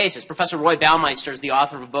sociological basis. Professor Roy Baumeister is the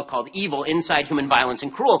author of a book called Evil, Inside Human Violence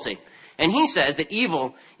and Cruelty. And he says that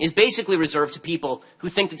evil is basically reserved to people who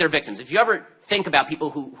think that they're victims. If you ever think about people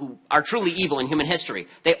who are truly evil in human history,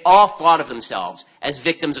 they all thought of themselves as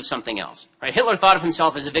victims of something else. Right? Hitler thought of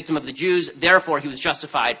himself as a victim of the Jews, therefore he was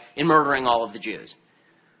justified in murdering all of the Jews.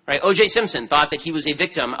 Right? O.J. Simpson thought that he was a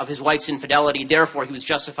victim of his wife's infidelity, therefore he was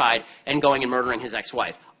justified in going and murdering his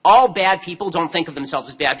ex-wife. All bad people don't think of themselves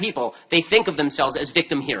as bad people. They think of themselves as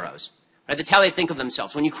victim heroes. Right? That's how they think of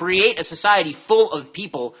themselves. When you create a society full of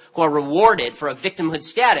people who are rewarded for a victimhood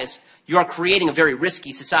status, you are creating a very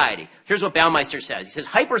risky society. Here's what Baumeister says. He says,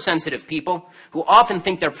 hypersensitive people who often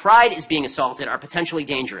think their pride is being assaulted are potentially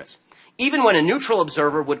dangerous. Even when a neutral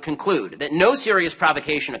observer would conclude that no serious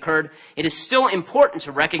provocation occurred, it is still important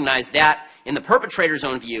to recognize that, in the perpetrator's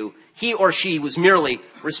own view, he or she was merely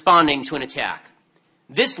responding to an attack.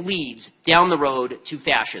 This leads down the road to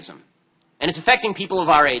fascism, and it's affecting people of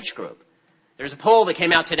our age group. There's a poll that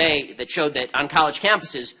came out today that showed that on college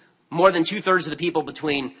campuses, more than two-thirds of the people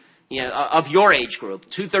of your age group,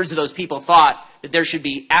 two-thirds of those people thought that there should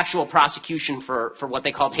be actual prosecution for what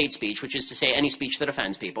they called hate speech, which is to say any speech that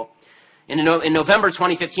offends people. In November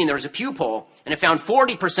 2015, there was a Pew poll, and it found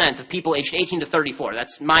 40% of people aged 18 to 34,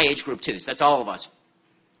 that's my age group too, so that's all of us,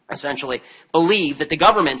 essentially, believe that the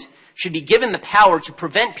government should be given the power to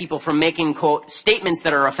prevent people from making, quote, statements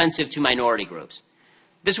that are offensive to minority groups.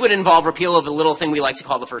 This would involve repeal of a little thing we like to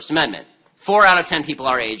call the First Amendment. 4 out of 10 people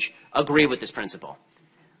our age agree with this principle.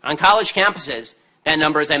 On college campuses, that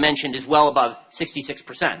number, as I mentioned, is well above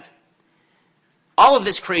 66%. All of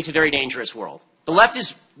this creates a very dangerous world. The left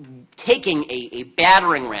is taking a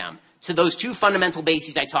battering ram to those two fundamental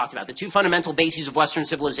bases I talked about, the two fundamental bases of Western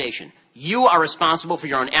civilization. You are responsible for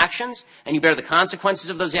your own actions, and you bear the consequences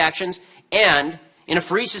of those actions, and in a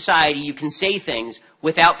free society, you can say things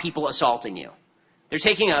without people assaulting you. They're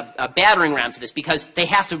taking a battering ram to this because they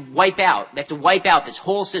have to wipe out this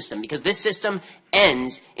whole system, because this system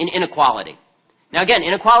ends in inequality. Now again,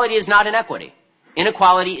 inequality is not inequity.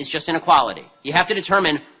 Inequality is just inequality. You have to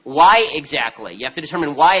determine why exactly. You have to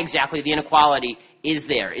determine why exactly the inequality is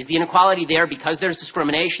there. Is the inequality there because there's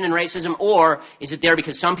discrimination and racism, or is it there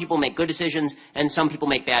because some people make good decisions and some people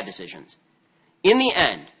make bad decisions? In the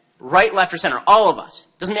end, right, left, or center, all of us,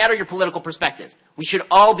 doesn't matter your political perspective, we should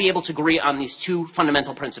all be able to agree on these two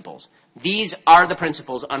fundamental principles. These are the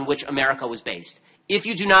principles on which America was based. If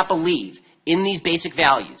you do not believe in these basic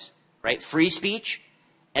values, right, free speech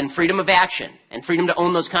and freedom of action and freedom to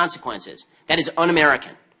own those consequences, that is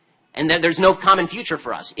un-American. And there's no common future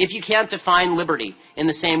for us. If you can't define liberty in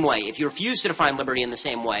the same way, if you refuse to define liberty in the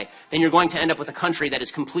same way, then you're going to end up with a country that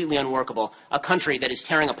is completely unworkable, a country that is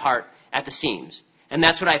tearing apart at the seams. And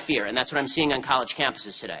that's what I fear, and that's what I'm seeing on college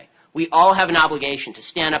campuses today. We all have an obligation to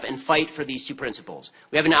stand up and fight for these two principles.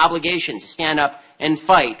 We have an obligation to stand up and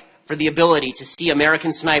fight for the ability to see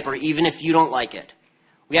American Sniper even if you don't like it.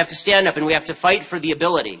 We have to stand up and we have to fight for the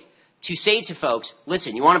ability to say to folks,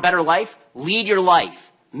 listen, you want a better life? Lead your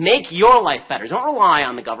life. Make your life better. Don't rely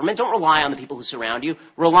on the government. Don't rely on the people who surround you.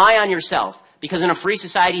 Rely on yourself. Because in a free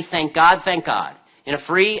society, thank God, in a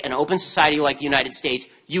free and open society like the United States,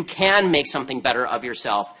 you can make something better of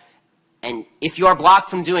yourself. And if you are blocked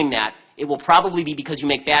from doing that, it will probably be because you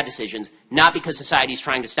make bad decisions, not because society is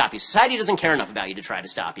trying to stop you. Society doesn't care enough about you to try to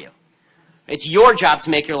stop you. It's your job to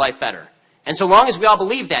make your life better. And so long as we all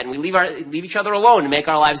believe that and we leave each other alone to make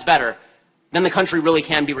our lives better, then the country really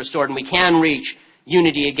can be restored and we can reach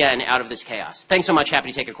unity again out of this chaos. Thanks so much.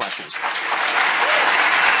 Happy to take your questions.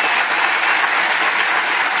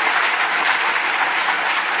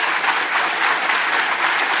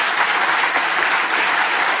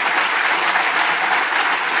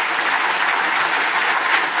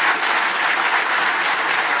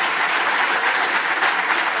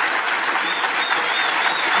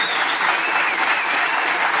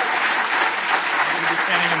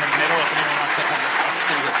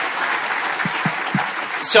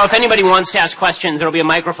 So if anybody wants to ask questions, there will be a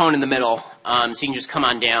microphone in the middle, so you can just come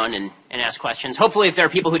on down and ask questions. Hopefully, if there are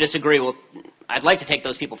people who disagree, I'd like to take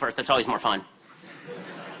those people first. That's always more fun.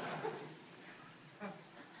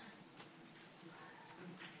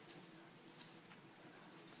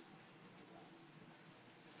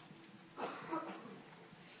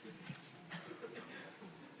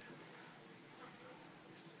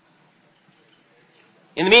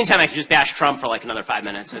 In the meantime, I could just bash Trump for like another 5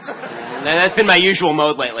 minutes. That's been my usual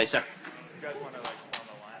mode lately, so.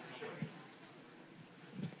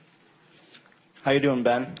 How you doing,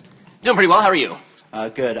 Ben? Doing pretty well. How are you?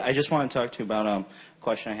 Good. I just want to talk to you about a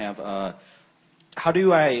question I have. How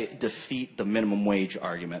do I defeat the minimum wage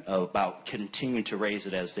argument about continuing to raise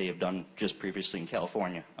it as they have done just previously in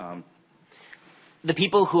California? The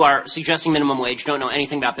people who are suggesting minimum wage don't know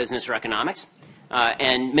anything about business or economics,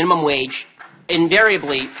 and minimum wage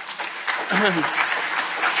invariably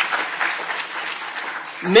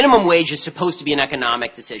minimum wage is supposed to be an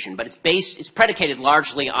economic decision, but it's predicated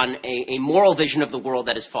largely on a moral vision of the world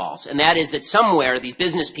that is false. And that is that somewhere these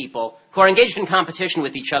business people who are engaged in competition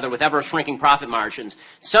with each other with ever shrinking profit margins,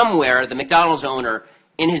 somewhere the McDonald's owner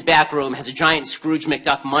in his back room has a giant Scrooge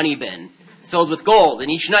McDuck money bin filled with gold. And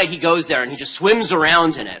each night he goes there and he just swims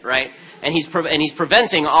around in it, right? And he's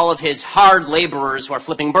preventing all of his hard laborers who are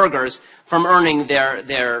flipping burgers from earning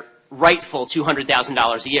their rightful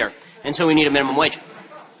 $200,000 a year. And so we need a minimum wage.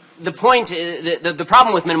 The point, the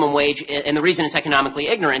problem with minimum wage, and the reason it's economically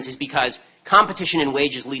ignorant, is because competition in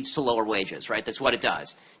wages leads to lower wages, right? That's what it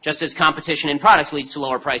does. Just as competition in products leads to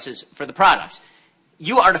lower prices for the products.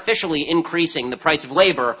 You artificially increasing the price of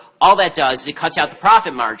labor, all that does is it cuts out the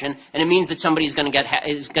profit margin, and it means that somebody is going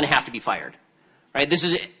to have to be fired. Right? This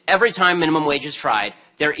is every time minimum wage is tried,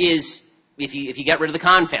 there is, if you get rid of the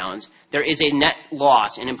confounds, there is a net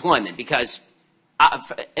loss in employment because,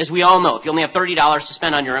 as we all know, if you only have $30 to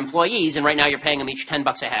spend on your employees, and right now you're paying them each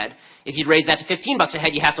 $10 a head, if you'd raise that to $15 a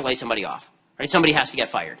head, you have to lay somebody off. Right? Somebody has to get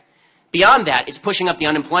fired. Beyond that, it's pushing up the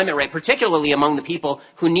unemployment rate, particularly among the people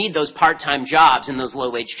who need those part-time jobs and those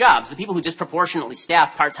low-wage jobs. The people who disproportionately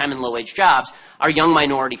staff part-time and low-wage jobs are young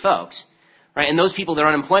minority folks. Right? And those people, their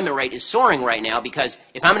unemployment rate is soaring right now because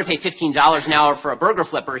if I'm going to pay $15 an hour for a burger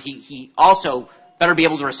flipper, he also better be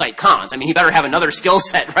able to recite cons. I mean, he better have another skill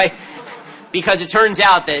set, right? Because it turns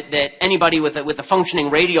out that anybody with a functioning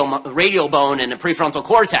radial bone and a prefrontal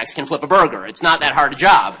cortex can flip a burger. It's not that hard a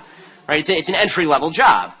job, right? It's an entry-level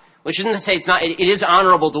job, which isn't to say it's not. It is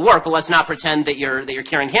honorable to work, but let's not pretend that you're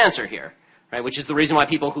curing cancer here. Right, which is the reason why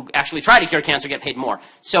people who actually try to cure cancer get paid more.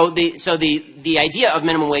 So the idea of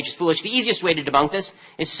minimum wage is foolish. The easiest way to debunk this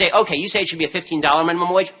is to say, okay, you say it should be a $15 minimum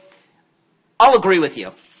wage. I'll agree with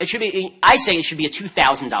you. I say it should be a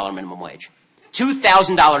 $2,000 minimum wage.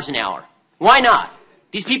 $2,000 an hour. Why not?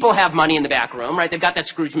 These people have money in the back room, right? They've got that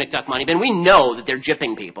Scrooge McDuck money bin. We know that they're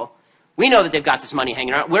gypping people. We know that they've got this money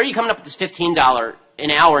hanging around. Where are you coming up with this $15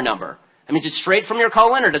 an hour number? I mean, is it straight from your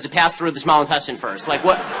colon or does it pass through the small intestine first? Like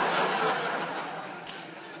what?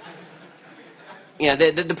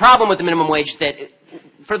 the problem with the minimum wage is that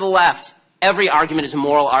for the left, every argument is a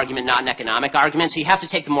moral argument, not an economic argument. So you have to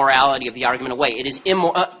take the morality of the argument away. It is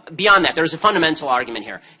beyond that. There is a fundamental argument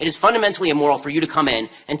here. It is fundamentally immoral for you to come in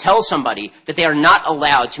and tell somebody that they are not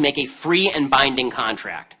allowed to make a free and binding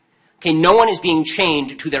contract. Okay, no one is being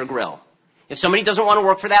chained to their grill. If somebody doesn't want to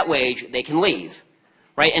work for that wage, they can leave.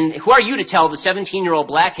 Right? And who are you to tell the 17-year-old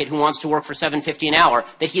black kid who wants to work for $7.50 an hour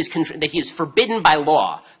that he is forbidden by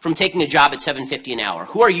law from taking a job at $7.50 an hour?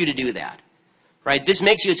 Who are you to do that? Right? This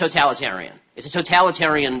makes you a totalitarian. It's a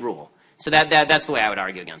totalitarian rule. So that's the way I would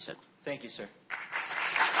argue against it. Thank you, sir.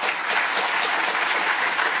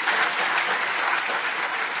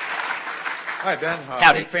 Hi, Ben.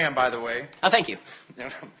 Howdy. Big fan, by the way. Oh, thank you.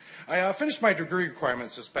 I finished my degree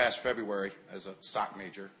requirements this past February as a SOC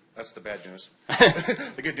major. That's the bad news.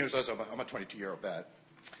 The good news is I'm a 22-year-old vet.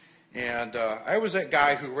 And I was that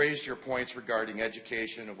guy who raised your points regarding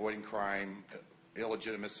education, avoiding crime,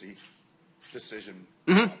 illegitimacy, decision,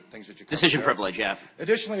 things that you covered Decision there. privilege, yeah.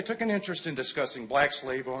 Additionally, I took an interest in discussing black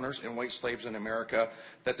slave owners and white slaves in America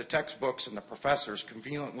that the textbooks and the professors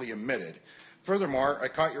conveniently omitted. Furthermore, I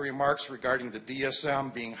caught your remarks regarding the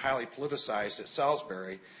DSM being highly politicized at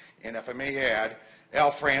Salisbury, and if I may add,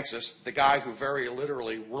 Al Francis, the guy who very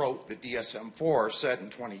literally wrote the DSM-4, said in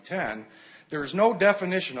 2010, there is no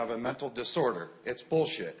definition of a mental disorder. It's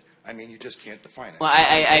bullshit. I mean, you just can't define it. Well,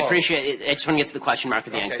 I appreciate it. I just want to get to the question mark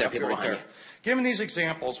at the end because there are people right behind there. you. Given these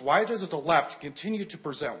examples, why does the left continue to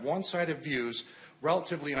present one-sided views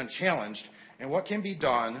relatively unchallenged, and what can be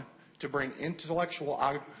done to bring intellectual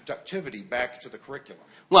objectivity back to the curriculum?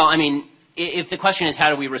 Well, I mean, if the question is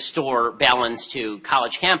how do we restore balance to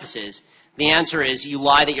college campuses, the answer is you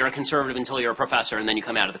lie that you're a conservative until you're a professor and then you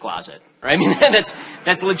come out of the closet. Right? I mean,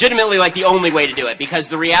 that's legitimately like the only way to do it, because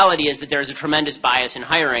the reality is that there is a tremendous bias in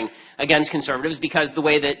hiring against conservatives, because the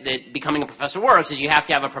way that becoming a professor works is you have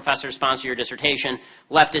to have a professor sponsor your dissertation.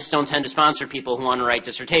 Leftists don't tend to sponsor people who want to write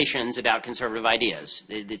dissertations about conservative ideas.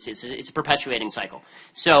 It's a perpetuating cycle.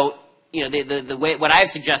 So, you know, the way, what I've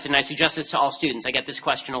suggested, and I suggest this to all students, I get this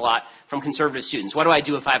question a lot from conservative students. What do I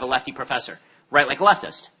do if I have a lefty professor? Write like a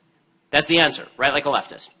leftist. That's the answer. Write like a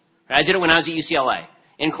leftist. I did it when I was at UCLA.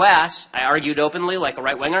 In class, I argued openly like a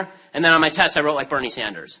right-winger, and then on my test, I wrote like Bernie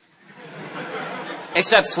Sanders.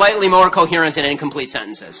 Except slightly more coherent and incomplete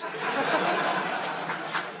sentences.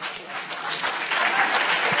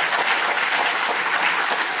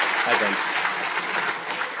 Hi, Ben.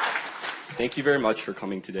 Thank you very much for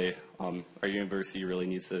coming today. Our university really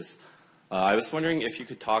needs this. I was wondering if you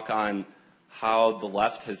could talk on how the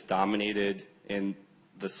left has dominated in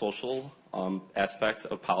the social aspects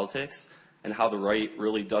of politics, and how the right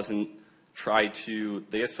really doesn't try to,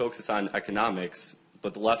 they just focus on economics,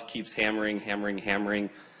 but the left keeps hammering,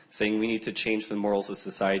 saying we need to change the morals of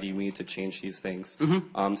society, we need to change these things.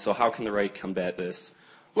 So how can the right combat this?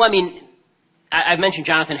 Well, I mean, I've mentioned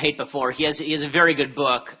Jonathan Haidt before. He has a very good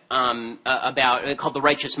book called The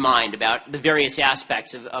Righteous Mind, about the various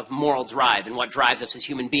aspects of moral drive and what drives us as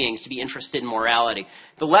human beings to be interested in morality.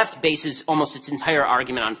 The left bases almost its entire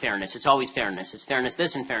argument on fairness. It's always fairness. It's fairness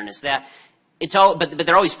this and fairness that. It's all, but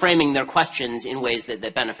they're always framing their questions in ways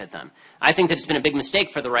that benefit them. I think that it's been a big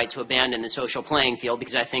mistake for the right to abandon the social playing field,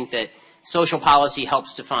 because I think that social policy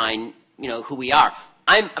helps define, you know, who we are.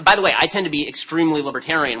 By the way, I tend to be extremely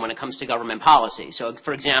libertarian when it comes to government policy. So,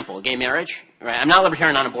 for example, gay marriage, right? I'm not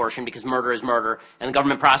libertarian on abortion because murder is murder, and the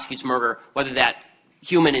government prosecutes murder whether that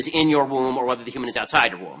human is in your womb or whether the human is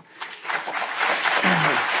outside your womb.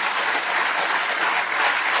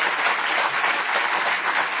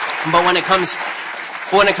 But when it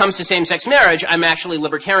comes to same-sex marriage, I'm actually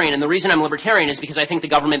libertarian, and the reason I'm libertarian is because I think the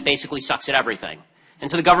government basically sucks at everything.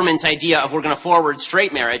 And so the government's idea of we're going to forward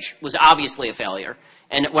straight marriage was obviously a failure.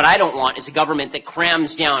 And what I don't want is a government that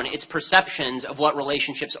crams down its perceptions of what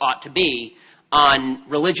relationships ought to be on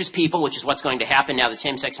religious people, which is what's going to happen now that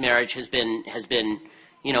same-sex marriage has been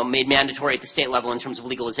you know, made mandatory at the state level in terms of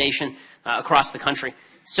legalization across the country.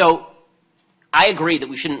 So I agree that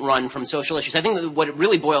we shouldn't run from social issues. I think that what it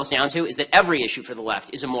really boils down to is that every issue for the left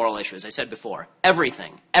is a moral issue, as I said before.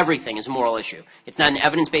 Everything is a moral issue. It's not an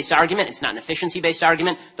evidence-based argument. It's not an efficiency-based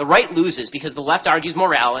argument. The right loses because the left argues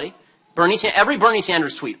morality. Every Bernie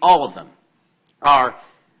Sanders tweet, all of them, are,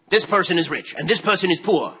 this person is rich and this person is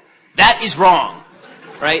poor. That is wrong,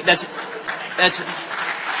 right? That's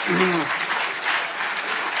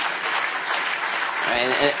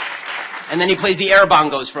right? And then he plays the air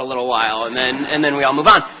bongos for a little while, and then we all move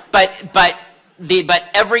on. But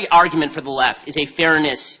every argument for the left is a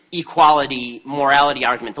fairness, equality, morality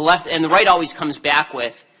argument. The left and the right always comes back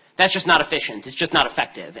with, That's just not efficient. It's just not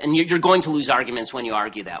effective. And you're going to lose arguments when you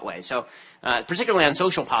argue that way. So particularly on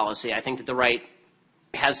social policy, I think that the right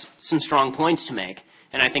has some strong points to make.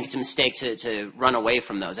 And I think it's a mistake to run away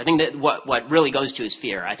from those. I think that what really goes to is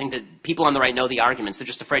fear. I think that people on the right know the arguments. They're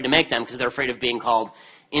just afraid to make them because they're afraid of being called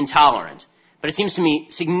intolerant. But it seems to me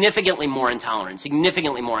significantly more intolerant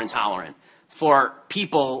for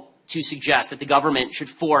people to suggest that the government should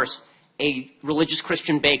force a religious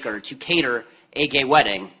Christian baker to cater a gay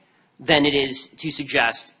wedding than it is to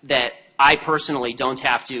suggest that I personally don't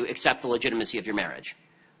have to accept the legitimacy of your marriage.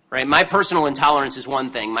 Right? My personal intolerance is one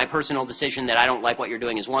thing. My personal decision that I don't like what you're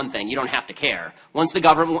doing is one thing. You don't have to care. Once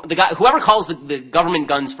whoever calls the government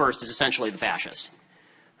guns first is essentially the fascist.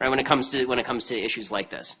 Right? When it comes to issues like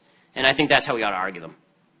this, and I think that's how we ought to argue them.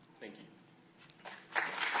 Thank you.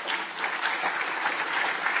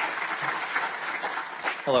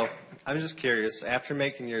 Hello. I'm just curious, after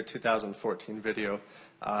making your 2014 video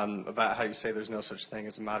about how you say there's no such thing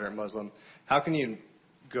as a moderate Muslim, how can you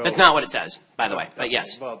go... That's not what it says, by the way, but okay.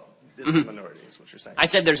 yes. Well, it's a minority is what you're saying. I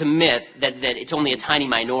said there's a myth that it's only a tiny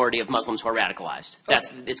minority of Muslims who are radicalized.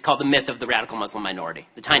 It's called the myth of the radical Muslim minority,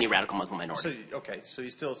 the tiny radical Muslim minority. So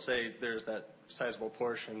you still say there's that sizable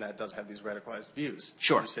portion that does have these radicalized views.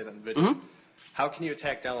 Sure. You say that in the video. How can you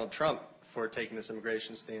attack Donald Trump for taking this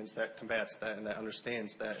immigration stance that combats that and that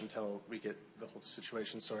understands that until we get the whole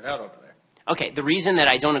situation sorted out over there? Okay, the reason that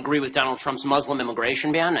I don't agree with Donald Trump's Muslim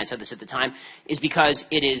immigration ban, and I said this at the time, is because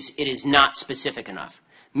it is not specific enough.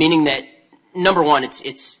 Meaning that, number one,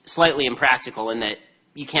 it's slightly impractical in that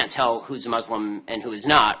you can't tell who's a Muslim and who is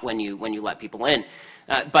not when you let people in.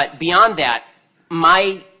 But beyond that,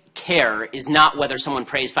 my care is not whether someone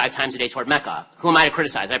prays 5 times a day toward Mecca. Who am I to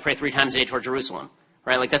criticize? I pray 3 times a day toward Jerusalem.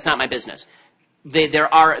 Right? Like, that's not my business.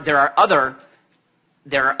 There are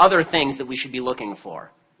other things that we should be looking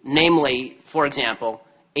for. Namely, for example,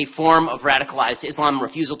 a form of radicalized Islam,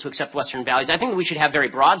 refusal to accept Western values. I think that we should have very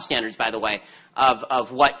broad standards, by the way,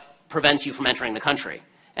 of what prevents you from entering the country.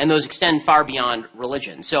 And those extend far beyond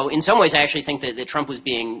religion. So in some ways, I actually think that Trump was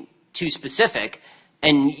being too specific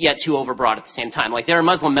and yet too overbroad at the same time. Like, there are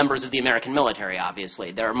Muslim members of the American military,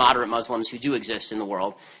 obviously. There are moderate Muslims who do exist in the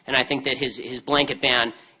world. And I think that his blanket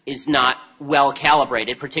ban is not well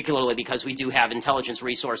calibrated, particularly because we do have intelligence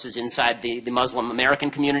resources inside the Muslim American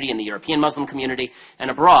community and the European Muslim community and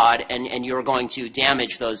abroad, and you're going to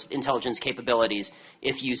damage those intelligence capabilities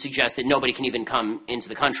if you suggest that nobody can even come into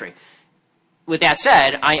the country. With that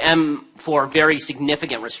said, I am for very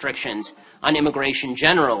significant restrictions on immigration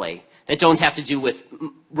generally that don't have to do with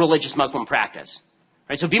religious Muslim practice.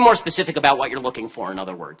 Right? So be more specific about what you're looking for, in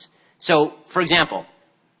other words. So, for example,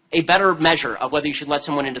 a better measure of whether you should let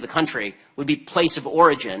someone into the country would be place of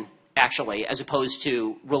origin, actually, as opposed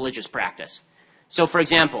to religious practice. So, for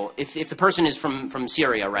example, if the person is from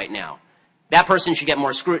Syria right now, that person should get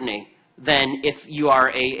more scrutiny than if you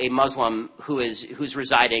are a Muslim who's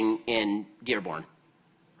residing in Dearborn.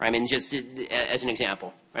 Right? I mean, just as an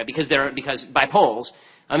example, right? Because by polls,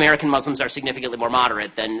 American Muslims are significantly more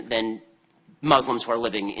moderate than Muslims who are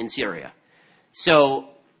living in Syria. So,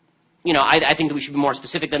 you know, I think that we should be more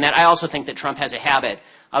specific than that. I also think that Trump has a habit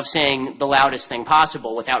of saying the loudest thing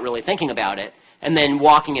possible without really thinking about it and then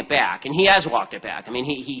walking it back. And he has walked it back. I mean,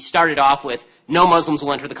 he started off with no Muslims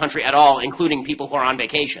will enter the country at all, including people who are on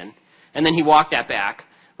vacation. And then he walked that back,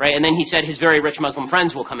 right? And then he said his very rich Muslim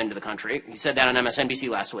friends will come into the country. He said that on MSNBC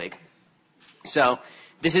last week. So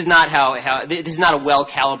this is not this is not a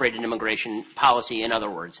well-calibrated immigration policy, in other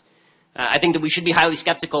words. I think that we should be highly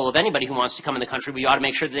skeptical of anybody who wants to come in the country. We ought to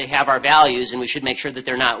make sure that they have our values, and we should make sure that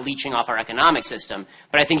they're not leeching off our economic system.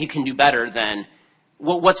 But I think you can do better than,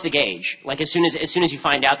 well, what's the gauge? Like, as soon as you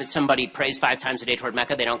find out that somebody prays 5 times a day toward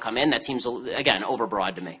Mecca, they don't come in. That seems, again,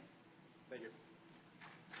 overbroad to me. Thank you.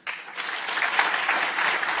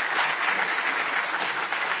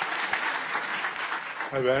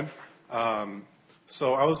 Hi, Ben.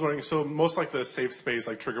 So I was wondering, so most like the safe space,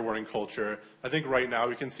 like trigger warning culture, I think right now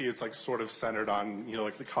we can see it's like sort of centered on, you know,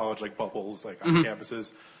 like the college like bubbles, like on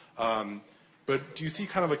campuses. But do you see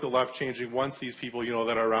kind of like the left changing once these people, you know,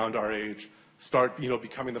 that are around our age start, you know,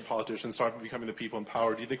 becoming the politicians, start becoming the people in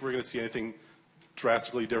power? Do you think we're going to see anything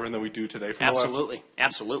drastically different than we do today from the left? Absolutely.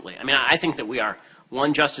 Absolutely. I mean, I think that we are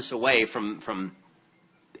one justice away from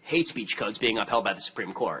hate speech codes being upheld by the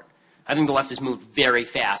Supreme Court. I think the left has moved very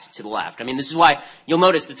fast to the left. I mean, this is why you'll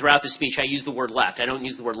notice that throughout the speech I use the word left. I don't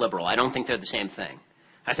use the word liberal. I don't think they're the same thing.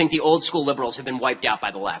 I think the old school liberals have been wiped out by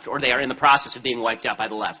the left, or they are in the process of being wiped out by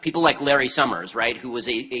the left. People like Larry Summers, right, who was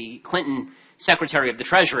a Clinton Secretary of the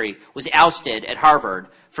Treasury, was ousted at Harvard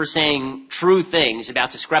for saying true things about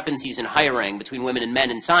discrepancies in hiring between women and men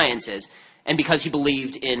in sciences. and because he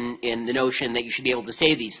believed in the notion that you should be able to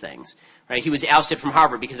say these things. Right? He was ousted from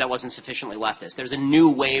Harvard because that wasn't sufficiently leftist. There's a new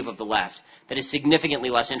wave of the left that is significantly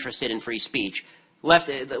less interested in free speech.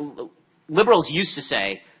 Liberals used to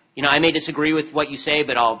say, you know, I may disagree with what you say,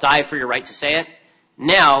 but I'll die for your right to say it.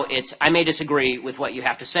 Now it's, I may disagree with what you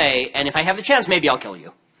have to say, and if I have the chance, maybe I'll kill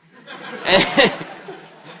you.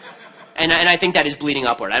 And I think that is bleeding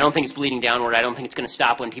upward. I don't think it's bleeding downward. I don't think it's going to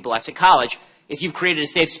stop when people exit college. If you've created a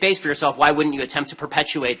safe space for yourself, why wouldn't you attempt to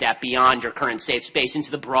perpetuate that beyond your current safe space into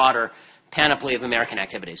the broader panoply of American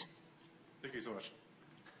activities? Thank you so much.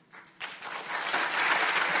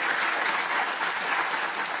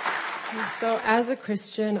 So as a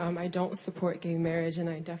Christian, I don't support gay marriage, and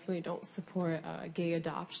I definitely don't support gay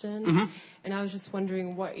adoption. Mm-hmm. And I was just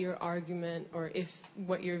wondering what your argument, or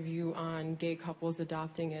what your view on gay couples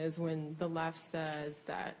adopting is when the left says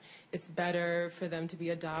that it's better for them to be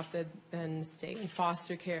adopted than stay in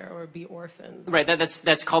foster care or be orphans. Right,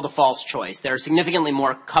 that's called a false choice. There are significantly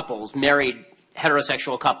more couples, married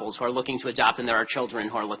heterosexual couples, who are looking to adopt than there are children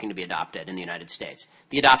who are looking to be adopted in the United States.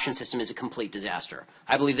 The adoption system is a complete disaster.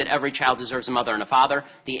 I believe that every child deserves a mother and a father.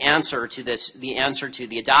 The answer to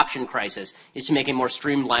the adoption crisis is to make a more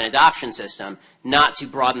streamlined adoption system, not to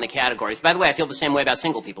broaden the categories. By the way, I feel the same way about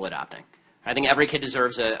single people adopting. I think every kid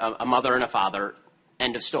deserves a mother and a father.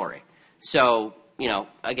 End of story. So, you know,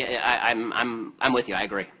 again, I'm with you. I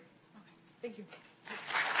agree. Okay. Thank you.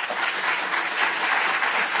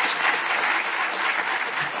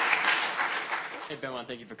 Hey, Ben,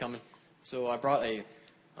 thank you for coming. So I brought a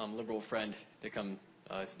liberal friend to come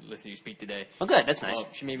listen to you speak today. Oh, good. That's nice.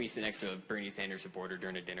 She made me sit next to a Bernie Sanders supporter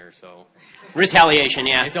during a dinner, so... Retaliation,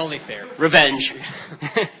 yeah. It's only fair. Revenge.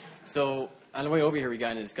 So on the way over here, we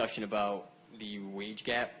got in a discussion about the wage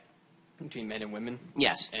gap between men and women.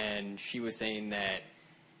 Yes. And she was saying that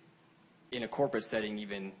in a corporate setting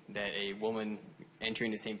even, that a woman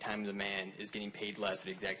entering the same time as a man is getting paid less for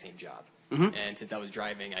the exact same job. Mm-hmm. And since I was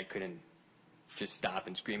driving, I couldn't just stop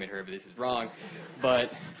and scream at her, but this is wrong.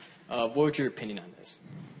 But what was your opinion on this?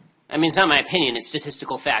 I mean, it's not my opinion. It's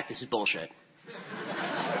statistical fact. This is bullshit.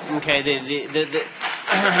 Okay, the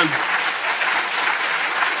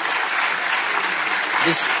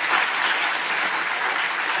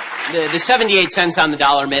 78 cents on the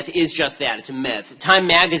dollar myth is just that. It's a myth. Time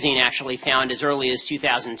magazine actually found as early as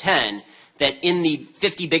 2010 that in the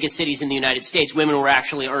 50 biggest cities in the United States, women were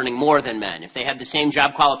actually earning more than men. If they had the same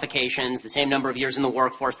job qualifications, the same number of years in the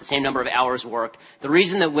workforce, the same number of hours worked, the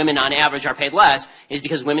reason that women on average are paid less is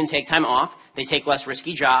because women take time off, they take less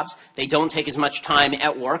risky jobs, they don't take as much time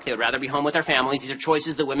at work, they would rather be home with their families. These are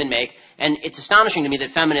choices that women make, and it's astonishing to me that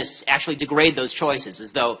feminists actually degrade those choices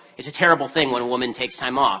as though it's a terrible thing when a woman takes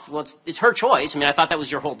time off. Well, it's her choice. I mean, I thought that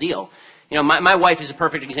was your whole deal. You know, my wife is a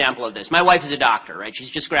perfect example of this. My wife is a doctor, right? She's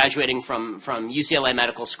just graduating from UCLA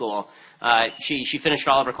Medical School. She finished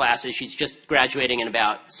all of her classes. She's just graduating in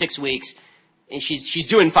about 6 weeks. And she's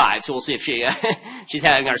due in 5, so we'll see if she's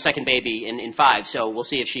having our second baby in 5. So we'll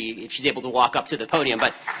see if she's able to walk up to the podium.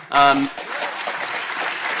 But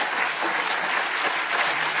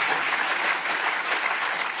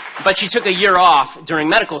But she took a year off during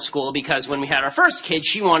medical school because when we had our first kid,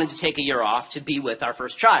 she wanted to take a year off to be with our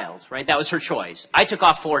first child, right? That was her choice. I took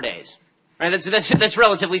off 4 days, right? That's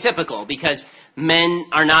relatively typical because men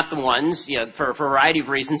are not the ones, you know, for a variety of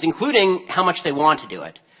reasons, including how much they want to do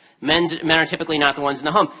it. Men are typically not the ones in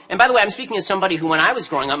the home. And by the way, I'm speaking as somebody who, when I was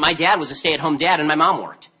growing up, my dad was a stay-at-home dad and my mom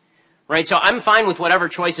worked. Right, so I'm fine with whatever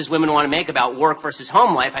choices women want to make about work versus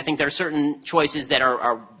home life. I think there are certain choices that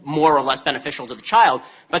are more or less beneficial to the child.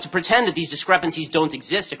 But to pretend that these discrepancies don't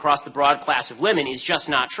exist across the broad class of women is just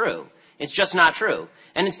not true. It's just not true.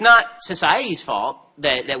 And it's not society's fault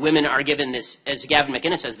that women are given this, as Gavin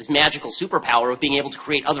McInnes says, this magical superpower of being able to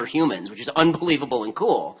create other humans, which is unbelievable and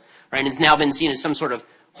cool. Right, and it's now been seen as some sort of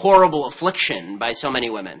horrible affliction by so many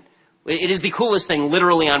women. It is the coolest thing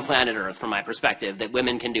literally on planet Earth from my perspective that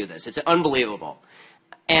women can do this. It's unbelievable.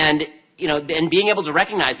 And, you know, and being able to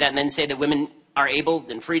recognize that and then say that women are able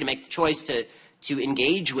and free to make the choice to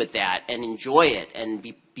engage with that and enjoy it and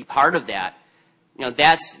be part of that, you know,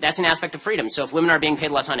 that's an aspect of freedom. So if women are being paid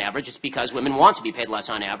less on average, it's because women want to be paid less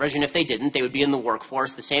on average. And if they didn't, they would be in the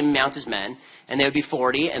workforce the same amount as men, and they would be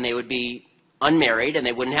 40, and they would be unmarried, and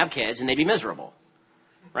they wouldn't have kids, and they'd be miserable.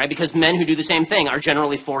 Right? Because men who do the same thing are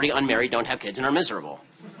generally 40, unmarried, don't have kids, and are miserable.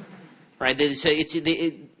 Right? So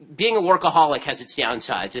being a workaholic has its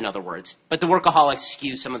downsides, in other words. But the workaholics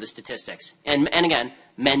skew some of the statistics. And again,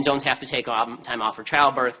 men don't have to take time off for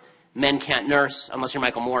childbirth. Men can't nurse, unless you're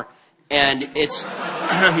Michael Moore. And it's...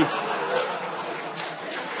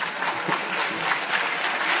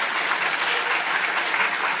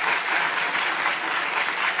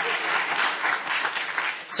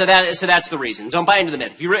 So that's the reason. Don't buy into the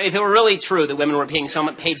myth. If it were really true that women were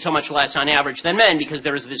paid so much less on average than men because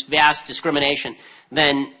there was this vast discrimination,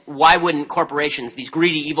 then why wouldn't corporations, these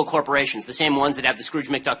greedy, evil corporations, the same ones that have the Scrooge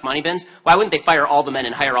McDuck money bins, why wouldn't they fire all the men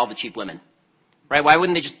and hire all the cheap women? Right? Why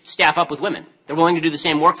wouldn't they just staff up with women? They're willing to do the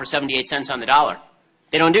same work for 78 cents on the dollar.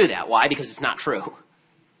 They don't do that. Why? Because it's not true.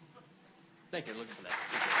 Thank you. Looking for that.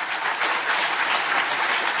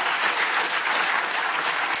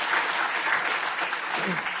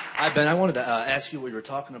 Hi, Ben. I wanted to ask you what you were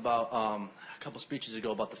talking about a couple speeches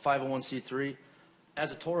ago about the 501c3.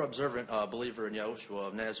 As a Torah observant believer in Yahushua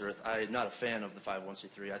of Nazareth, I'm not a fan of the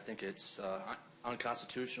 501c3. I think it's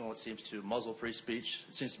unconstitutional. It seems to muzzle free speech.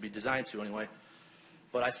 It seems to be designed to anyway.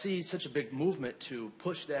 But I see such a big movement to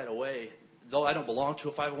push that away. Though I don't belong to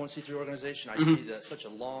a 501c3 organization, I see that such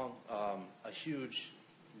a huge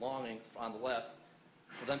longing on the left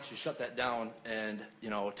for them to shut that down and,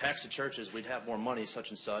 tax the churches. We'd have more money, such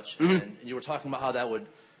and such. And you were talking about how that would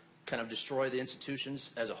kind of destroy the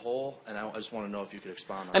institutions as a whole, and I just want to know if you could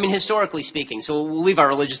expound on that. I mean, historically speaking, so we'll leave our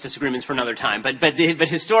religious disagreements for another time, but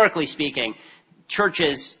historically speaking,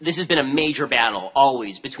 churches, this has been a major battle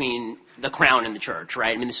always between the crown and the church,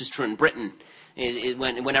 right? I mean, this was true in Britain.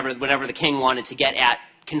 Whenever the king wanted to get at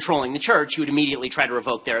controlling the church, he would immediately try to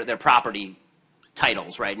revoke their property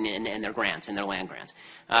titles, right, and their grants and their land grants.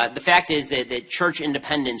 The fact is that church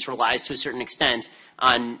independence relies to a certain extent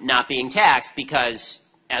on not being taxed because,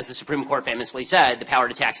 as the Supreme Court famously said, the power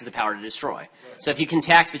to tax is the power to destroy. Right. So if you can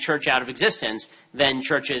tax the church out of existence, then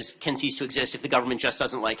churches can cease to exist if the government just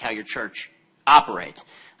doesn't like how your church operates.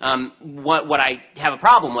 What I have a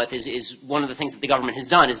problem with is one of the things that the government has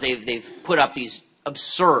done is they've put up these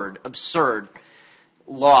absurd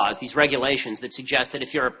laws, these regulations that suggest that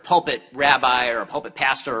if you're a pulpit rabbi or a pulpit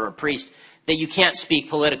pastor or a priest, that you can't speak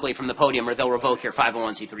politically from the podium or they'll revoke your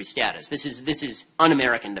 501c3 status. This is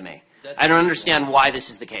un-American to me. I don't understand why this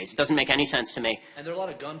is the case. It doesn't make any sense to me. And there are a lot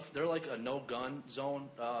of they're like a no-gun zone,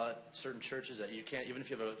 certain churches that you can't, even if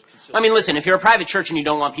you have a... I mean, listen, if you're a private church and you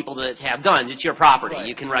don't want people to have guns, it's your property. Right.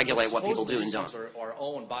 You can regulate what people do and don't. Are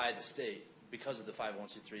owned by the state because of the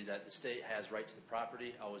 501c3, that the state has right to the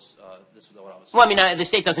property. This is what I was... Well, I mean, the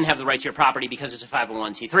state doesn't have the right to your property because it's a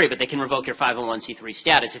 501c3, but they can revoke your 501c3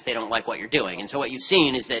 status if they don't like what you're doing. And so what you've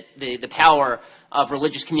seen is that the power of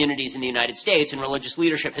religious communities in the United States and religious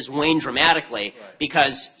leadership has waned dramatically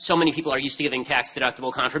because so many people are used to giving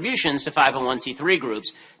tax-deductible contributions to 501c3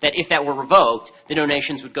 groups that if that were revoked, the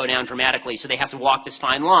donations would go down dramatically. So they have to walk this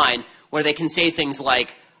fine line where they can say things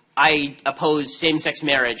like, I oppose same-sex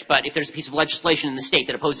marriage, but if there's a piece of legislation in the state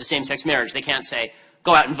that opposes same-sex marriage, they can't say,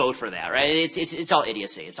 go out and vote for that, right? It's all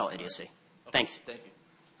idiocy. It's all idiocy. Okay. Thanks. Thank you.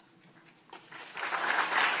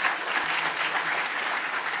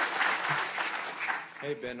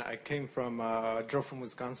 Hey, Ben, I drove from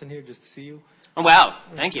Wisconsin here just to see you. Oh, wow.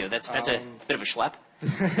 Thank you. That's a bit of a schlep.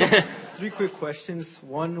 3 quick questions.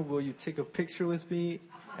 1, will you take a picture with me?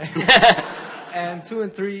 And 2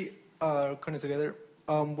 and 3 are kind of together.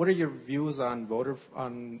 What are your views on voter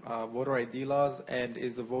ID laws, and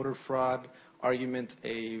is the voter fraud argument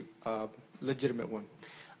a legitimate one?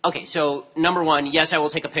 Okay, so number 1, yes, I will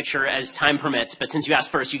take a picture as time permits, but since you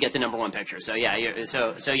asked first, you get the number 1 picture. So yeah,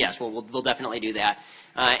 so yes, we'll definitely do that.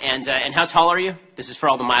 And how tall are you? This is for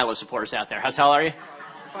all the Milo supporters out there. How tall are you?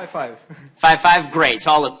 5'5". 5'5", great.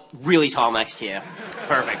 So I'll look really tall next to you.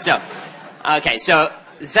 Perfect. So, okay, so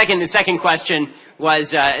the second question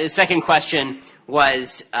was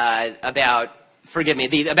about, forgive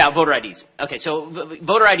me, about voter IDs. Okay, so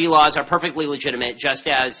voter ID laws are perfectly legitimate, just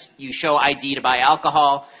as you show ID to buy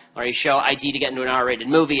alcohol or you show ID to get into an R-rated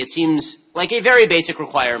movie. It seems like a very basic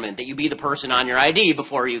requirement that you be the person on your ID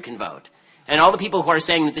before you can vote. And all the people who are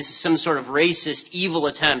saying that this is some sort of racist, evil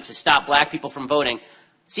attempt to stop black people from voting,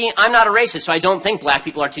 see, I'm not a racist, so I don't think black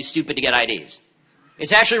people are too stupid to get IDs.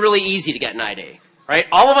 It's actually really easy to get an ID, right?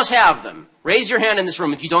 All of us have them. Raise your hand in this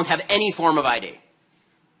room if you don't have any form of ID.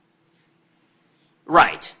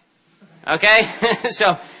 Right. Okay?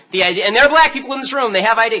 So the idea, and there are black people in this room, they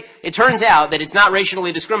have ID. It turns out that it's not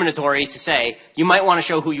racially discriminatory to say you might want to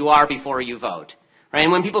show who you are before you vote. Right?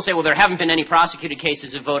 And when people say, well, there haven't been any prosecuted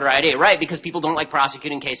cases of voter ID, right, because people don't like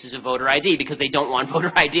prosecuting cases of voter ID because they don't want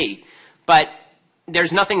voter ID. But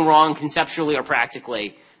there's nothing wrong conceptually or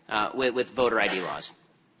practically with voter ID laws.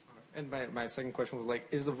 And my second question was like,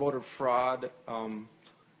 is the voter fraud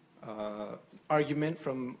argument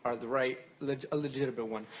from the right a legitimate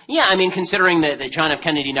one? Yeah, I mean, considering that John F.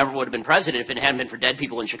 Kennedy never would have been president if it hadn't been for dead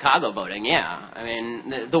people in Chicago voting, yeah. I mean,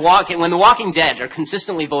 when the Walking Dead are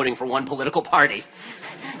consistently voting for one political party,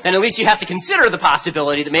 then at least you have to consider the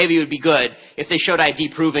possibility that maybe it would be good if they showed ID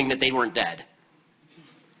proving that they weren't dead.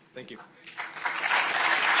 Thank you.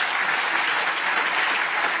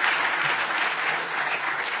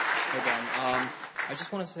 Hey, Ben. I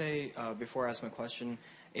just want to say, before I ask my question,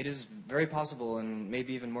 it is very possible and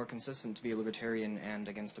maybe even more consistent to be a libertarian and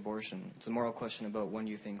against abortion. It's a moral question about when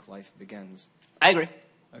you think life begins. I agree.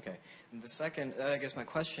 Okay. The second, I guess my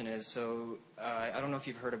question is, so I don't know if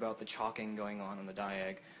you've heard about the chalking going on the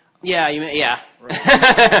diag. Yeah, yeah. Right.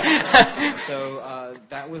 So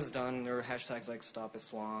that was done. There were hashtags like Stop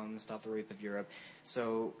Islam, Stop the Rape of Europe.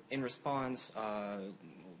 So in response,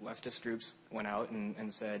 leftist groups went out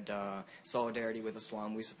and said, solidarity with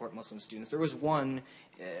Islam, we support Muslim students. There was one,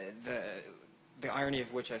 the irony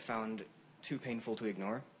of which I found too painful to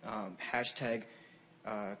ignore. Hashtag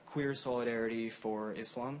queer solidarity for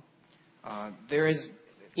Islam. There is...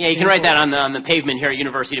 Yeah, you can write that on the pavement here at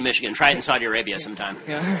University of Michigan. Try it in Saudi Arabia sometime.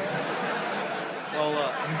 Yeah. Well,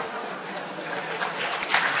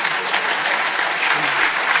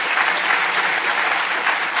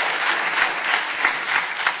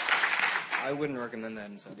 I wouldn't recommend that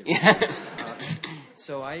in Saudi Arabia.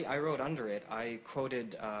 So I wrote under it, I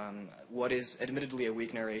quoted what is admittedly a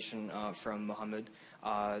weak narration from Muhammad,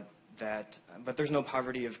 but there's no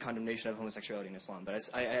poverty of condemnation of homosexuality in Islam. But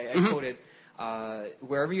I quoted,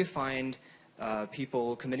 wherever you find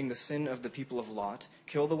people committing the sin of the people of Lot,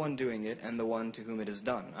 kill the one doing it and the one to whom it is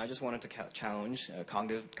done. I just wanted to challenge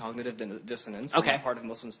cognitive dissonance on the part of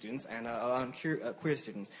Muslim students and on queer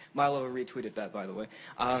students. Milo retweeted that, by the way.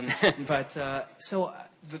 So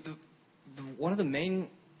one of the main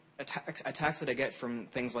attacks that I get from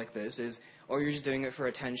things like this is, oh, you're just doing it for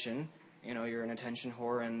attention. You know, you're an attention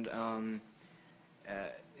whore, and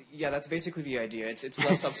yeah, that's basically the idea. It's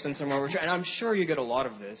less substance and more. And I'm sure you get a lot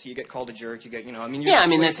of this. You get called a jerk. You get, you know, I mean, yeah, I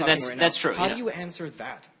mean that's true. How do you answer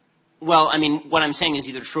that? Well, I mean, what I'm saying is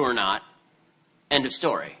either true or not. End of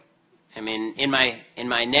story. I mean, in my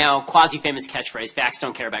now quasi-famous catchphrase, facts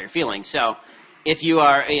don't care about your feelings. So, if you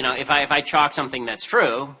are, you know, if I chalk something that's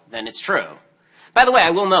true, then it's true. By the way, I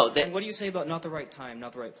will note that. And what do you say about not the right time,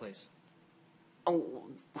 not the right place? Oh,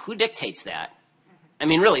 who dictates that? I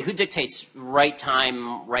mean, really, who dictates right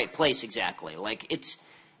time, right place exactly? Like, it's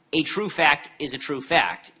a true fact is a true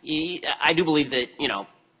fact. I do believe that, you know,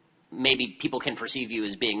 maybe people can perceive you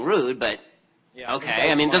as being rude, but yeah, okay.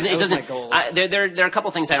 I mean, it doesn't. There are a couple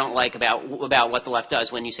things I don't like about what the left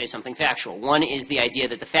does when you say something factual. One is the idea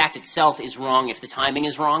that the fact itself is wrong if the timing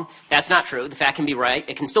is wrong. That's not true. The fact can be right.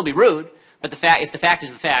 It can still be rude, but if the fact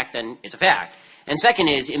is the fact, then it's a fact. And second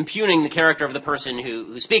is impugning the character of the person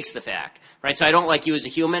who speaks the fact, right? So I don't like you as a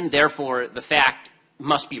human, therefore the fact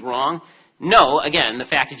must be wrong. No, again, the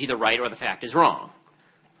fact is either right or the fact is wrong,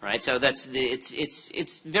 right? So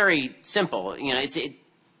it's very simple. You know, I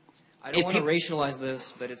don't want to racialize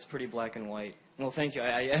this, but it's pretty black and white. Well, thank you.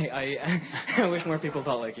 I wish more people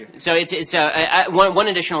thought like you. So one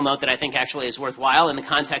additional note that I think actually is worthwhile in the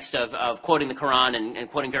context of quoting the Quran and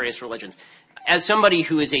quoting various religions. As somebody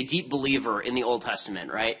who is a deep believer in the Old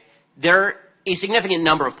Testament, right, there are a significant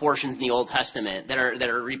number of portions in the Old Testament that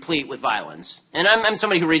are replete with violence. And I'm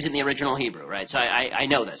somebody who reads it in the original Hebrew, right, so I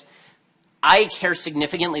know this. I care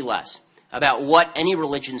significantly less about what any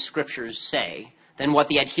religion's scriptures say than what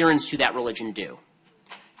the adherents to that religion do,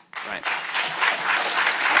 right?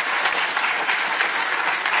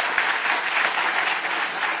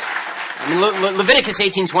 I mean, Leviticus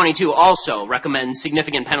 18:22 also recommends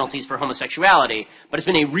significant penalties for homosexuality, but it's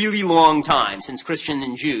been a really long time since Christians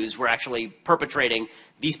and Jews were actually perpetrating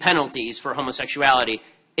these penalties for homosexuality.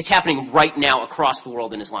 It's happening right now across the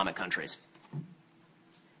world in Islamic countries.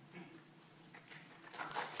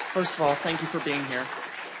 First of all, thank you for being here.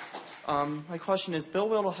 My question is, Bill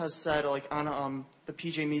Whittle has said, like on the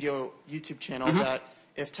PJ Media YouTube channel, that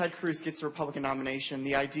if Ted Cruz gets the Republican nomination,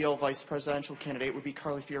 the ideal vice presidential candidate would be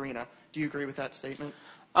Carly Fiorina. Do you agree with that statement?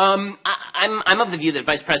 I'm of the view that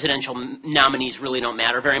vice presidential nominees really don't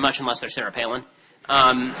matter very much unless they're Sarah Palin.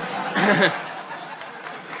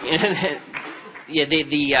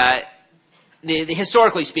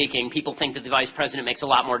 Historically speaking, people think that the vice president makes a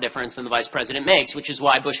lot more difference than the vice president makes, which is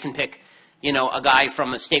why Bush can pick, you know, a guy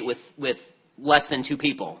from a state with less than 2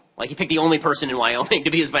 people. Like, he picked the only person in Wyoming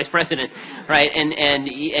to be his vice president, right? And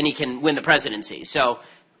he can win the presidency. So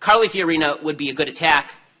Carly Fiorina would be a good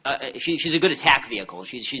attack. She's a good attack vehicle.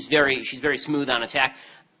 She's very smooth on attack.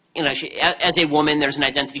 You know, as a woman, there's an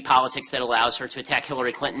identity politics that allows her to attack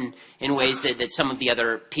Hillary Clinton in ways that some of the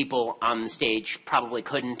other people on the stage probably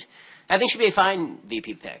couldn't. I think she'd be a fine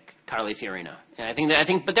VP pick, Carly Fiorina. And I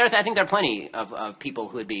think there are plenty of people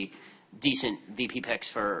who would be decent VP picks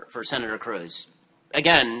for Senator Cruz.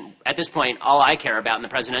 Again, at this point, all I care about in the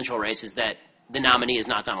presidential race is that the nominee is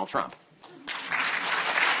not Donald Trump.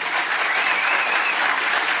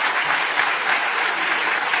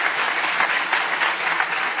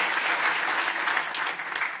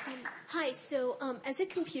 So as a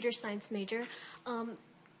computer science major,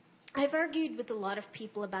 I've argued with a lot of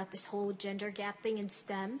people about this whole gender gap thing in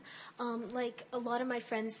STEM. Like a lot of my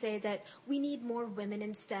friends say that we need more women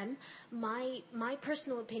in STEM. My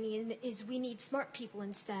personal opinion is we need smart people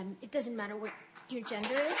in STEM. It doesn't matter what your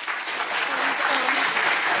gender is.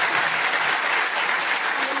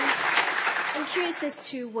 I'm curious as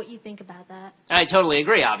to what you think about that. I totally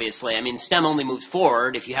agree, obviously. I mean, STEM only moves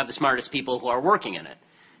forward if you have the smartest people who are working in it.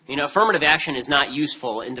 You know, affirmative action is not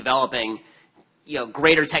useful in developing, you know,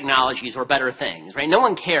 greater technologies or better things, right? No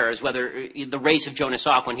one cares whether the race of Jonas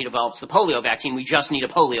Salk when he develops the polio vaccine. We just need a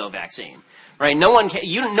polio vaccine, right? No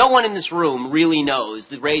one in this room really knows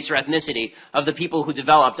the race or ethnicity of the people who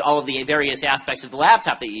developed all of the various aspects of the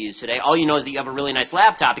laptop that you use today. All you know is that you have a really nice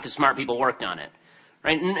laptop because smart people worked on it,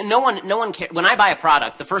 right? No one cares. When I buy a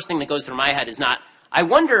product, the first thing that goes through my head is not, I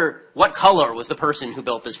wonder what color was the person who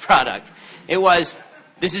built this product. It was,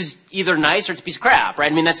 this is either nice or it's a piece of crap,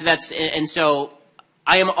 right? I mean, and so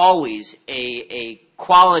I am always a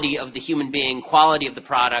quality of the human being, quality of the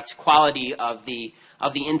product, quality of the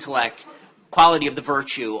intellect, quality of the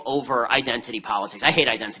virtue over identity politics. I hate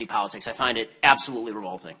identity politics. I find it absolutely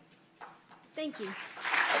revolting. Thank you.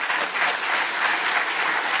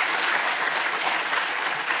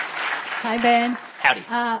 Hi, Ben. Howdy.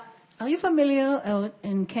 Are you familiar,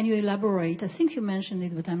 and can you elaborate? I think you mentioned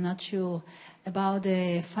it, but I'm not sure, about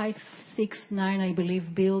the 569, I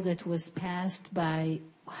believe, bill that was passed by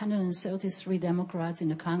 133 Democrats in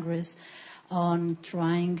the Congress on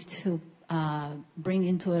trying to bring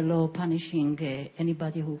into a law punishing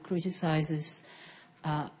anybody who criticizes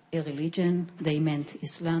a religion. They meant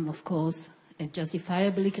Islam, of course, and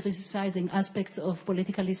justifiably criticizing aspects of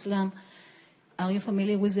political Islam. Are you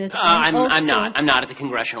familiar with that? I'm not. I'm not at the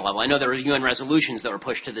congressional level. I know there were UN resolutions that were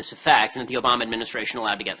pushed to this effect and that the Obama administration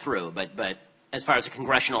allowed to get through, but as far as a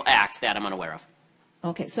congressional act, that I'm unaware of.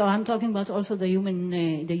 Okay, so I'm talking about also the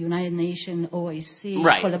United Nations OIC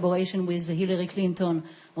Right. collaboration with Hillary Clinton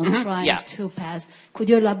on trying yeah. to pass. Could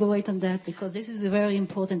you elaborate on that? Because this is a very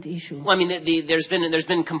important issue. Well, I mean, there's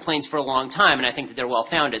been complaints for a long time, and I think that they're well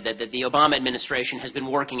founded. That the Obama administration has been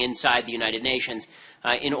working inside the United Nations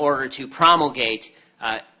in order to promulgate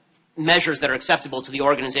measures that are acceptable to the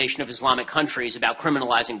Organization of Islamic Countries about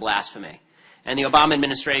criminalizing blasphemy. And the Obama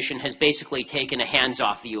administration has basically taken a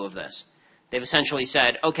hands-off view of this. They've essentially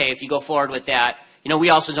said, okay, if you go forward with that, you know,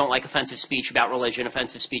 we also don't like offensive speech about religion,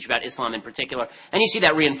 offensive speech about Islam in particular. And you see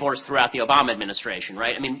that reinforced throughout the Obama administration,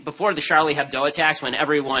 right? I mean, before the Charlie Hebdo attacks, when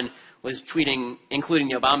everyone was tweeting, including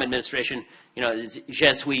the Obama administration, you know,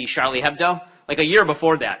 je suis Charlie Hebdo, like a year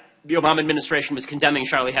before that, the Obama administration was condemning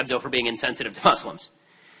Charlie Hebdo for being insensitive to Muslims.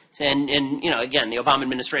 And you know, again, the Obama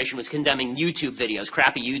administration was condemning YouTube videos,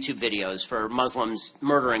 crappy YouTube videos for Muslims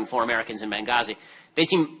murdering 4 Americans in Benghazi. They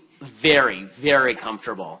seem very, very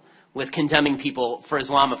comfortable with condemning people for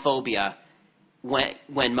Islamophobia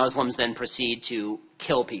when Muslims then proceed to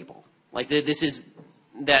kill people. Like that's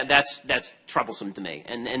troublesome to me.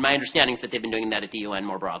 And my understanding is that they've been doing that at the UN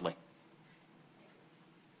more broadly.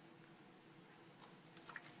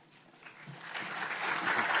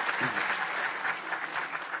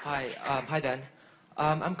 Hi, hi Ben.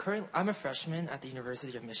 I'm a freshman at the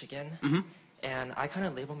University of Michigan, and I kind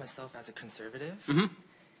of label myself as a conservative.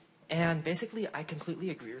 And basically, I completely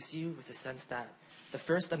agree with you with the sense that the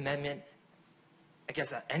First Amendment, I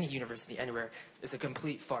guess at any university anywhere, is a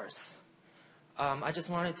complete farce. I just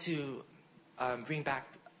wanted to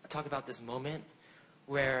talk about this moment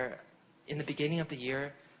where in the beginning of the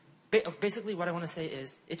year, basically what I want to say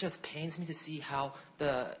is it just pains me to see how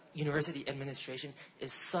the university administration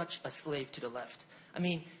is such a slave to the left. I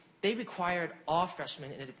mean, they required all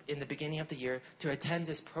freshmen in the beginning of the year to attend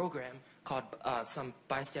this program called some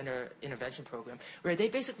bystander intervention program, where they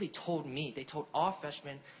basically told me, they told all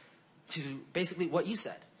freshmen to basically what you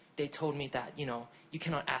said. They told me that, you know, you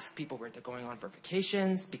cannot ask people where they're going on for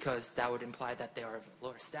vacations because that would imply that they are of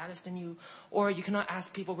lower status than you, or you cannot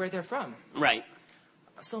ask people where they're from. Right.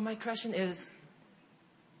 So my question is,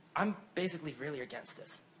 I'm basically really against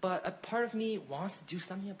this. But a part of me wants to do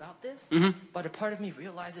something about this, but a part of me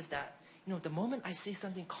realizes that, you know, the moment I say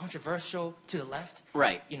something controversial to the left,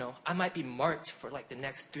 right, you know, I might be marked for like the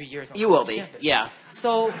next 3 years on You will campus. be, yeah.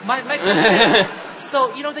 So my question is,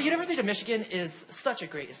 so, you know, the University of Michigan is such a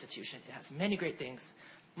great institution. It has many great things.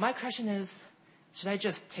 My question is, should I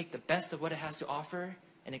just take the best of what it has to offer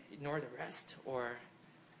and ignore the rest? Or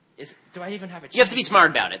do I even have a chance? You have to be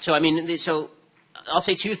smart about it. So, I mean, I'll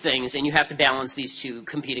say 2 things, and you have to balance these 2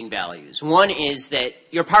 competing values. One is that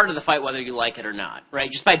you're part of the fight whether you like it or not,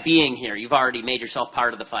 right? Just by being here, you've already made yourself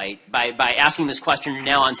part of the fight. By asking this question, you're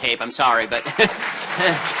now on tape. I'm sorry, but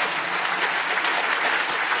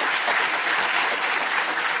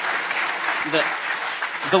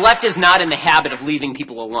the left is not in the habit of leaving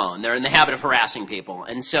people alone. They're in the habit of harassing people.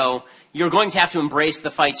 And so you're going to have to embrace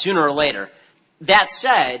the fight sooner or later. That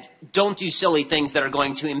said, don't do silly things that are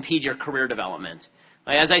going to impede your career development.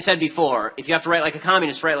 As I said before, if you have to write like a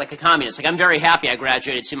communist, write like a communist. Like, I'm very happy I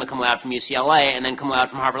graduated summa cum laude from UCLA and then cum laude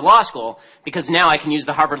from Harvard Law School, because now I can use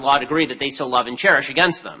the Harvard Law degree that they so love and cherish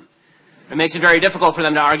against them. It makes it very difficult for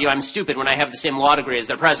them to argue I'm stupid when I have the same law degree as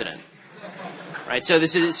their president. Right? So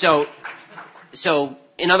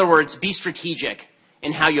in other words, be strategic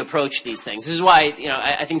in how you approach these things. This is why,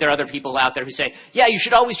 I think there are other people out there who say, yeah, you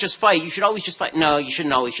should always just fight. You should always just fight. No, you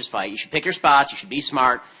shouldn't always just fight. You should pick your spots. You should be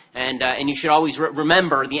smart. And you should always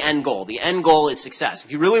remember the end goal. The end goal is success.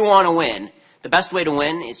 If you really want to win, the best way to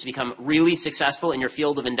win is to become really successful in your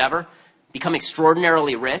field of endeavor, become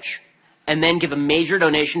extraordinarily rich, and then give a major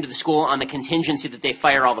donation to the school on the contingency that they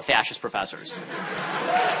fire all the fascist professors.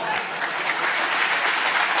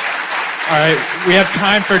 All right, we have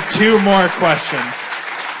time for 2 more questions.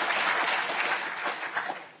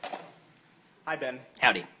 Hi, Ben.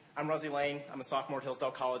 Howdy. I'm Rosie Lane. I'm a sophomore at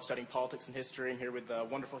Hillsdale College studying politics and history. I'm here with the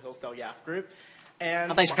wonderful Hillsdale YAF group. And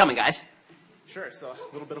Well, thanks for coming, guys. Sure, it's a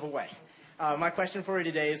little bit of a way. My question for you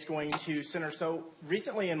today is going to center. So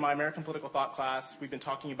recently in my American Political Thought class, we've been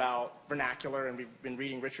talking about vernacular, and we've been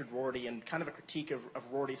reading Richard Rorty and kind of a critique of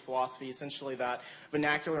Rorty's philosophy, essentially that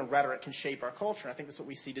vernacular and rhetoric can shape our culture. And I think that's what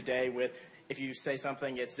we see today with, if you say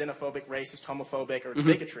something, it's xenophobic, racist, homophobic, or it's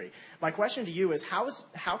bigotry. My question to you is,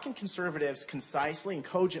 how can conservatives concisely and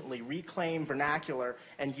cogently reclaim vernacular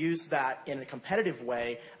and use that in a competitive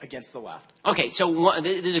way against the left? Okay, so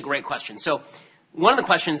this is a great question. So one of the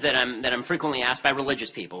questions that I'm frequently asked by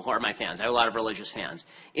religious people who are my fans, I have a lot of religious fans,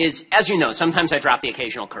 is, as you know, sometimes I drop the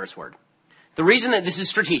occasional curse word. The reason that this is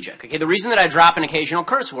strategic, okay, the reason that I drop an occasional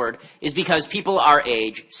curse word is because people our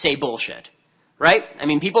age say bullshit, right? I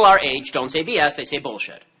mean, people our age don't say BS, they say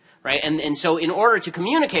bullshit, right? And so in order to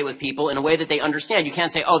communicate with people in a way that they understand, you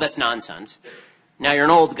can't say, oh, that's nonsense. Now you're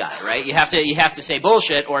an old guy, right? You have to say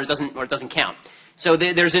bullshit, or it doesn't count. So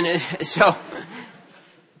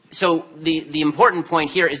So the important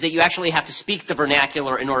point here is that you actually have to speak the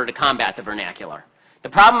vernacular in order to combat the vernacular. The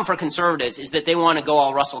problem for conservatives is that they want to go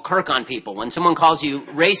all Russell Kirk on people. When someone calls you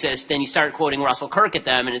racist, then you start quoting Russell Kirk at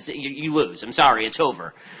them, and you lose. I'm sorry, it's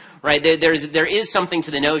over. Right? There is something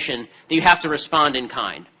to the notion that you have to respond in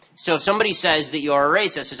kind. So if somebody says that you're a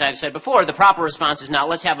racist, as I've said before, the proper response is not,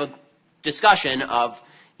 let's have a discussion of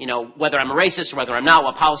whether I'm a racist or whether I'm not,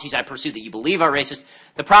 what policies I pursue that you believe are racist.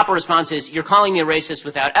 The proper response is, you're calling me a racist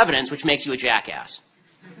without evidence, which makes you a jackass.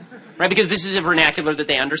 Right? Because this is a vernacular that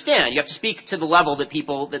they understand. You have to speak to the level that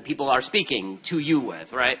people are speaking to you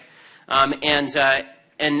with, right?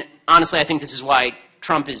 And honestly, I think this is why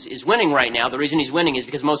Trump is winning right now. The reason he's winning is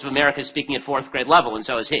because most of America is speaking at 4th grade level, and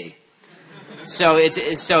so is he. So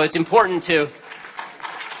it's important to...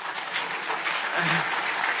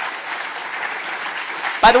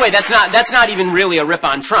 By the way, that's not even really a rip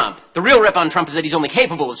on Trump. The real rip on Trump is that he's only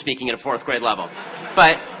capable of speaking at a 4th grade level.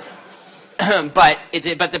 But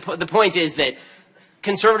the point is that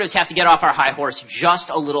conservatives have to get off our high horse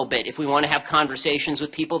just a little bit if we want to have conversations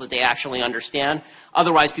with people that they actually understand.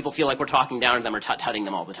 Otherwise, people feel like we're talking down to them or tut-tutting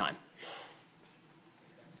them all the time.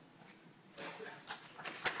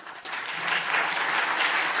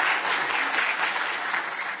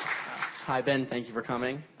 Hi, Ben. Thank you for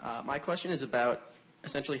coming. My question is about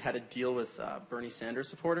essentially how to deal with Bernie Sanders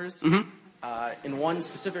supporters. In one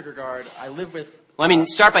specific regard, I live with... Well, I mean,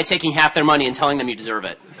 start by taking half their money and telling them you deserve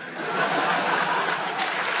it.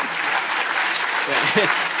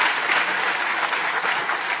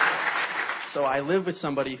 So I live with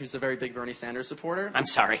somebody who's a very big Bernie Sanders supporter. I'm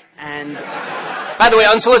sorry. And... By the way,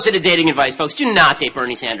 unsolicited dating advice, folks, do not date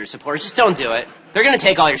Bernie Sanders supporters. Just don't do it. They're going to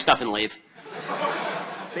take all your stuff and leave.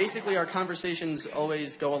 Basically, our conversations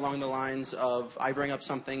always go along the lines of, I bring up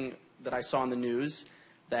something that I saw in the news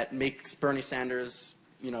that makes Bernie Sanders,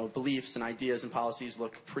 beliefs and ideas and policies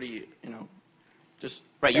look pretty, just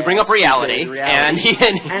right. You bring up reality, and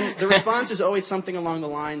the response is always something along the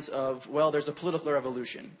lines of, well, there's a political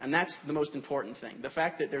revolution, and that's the most important thing. The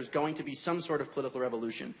fact that there's going to be some sort of political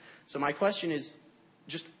revolution. So my question is,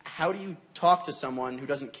 just how do you talk to someone who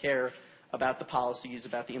doesn't care about the policies,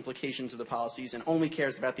 about the implications of the policies, and only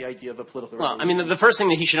cares about the idea of a political revolution? Well, I mean, the first thing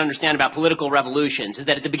that he should understand about political revolutions is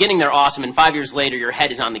that at the beginning they're awesome, and 5 years later your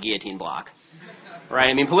head is on the guillotine block. Right?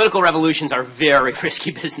 I mean, political revolutions are very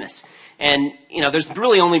risky business. And, there's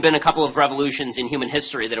really only been a couple of revolutions in human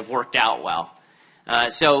history that have worked out well.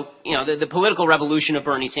 The political revolution of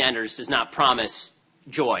Bernie Sanders does not promise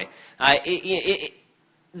joy. He's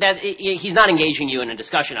not engaging you in a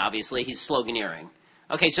discussion, obviously. He's sloganeering.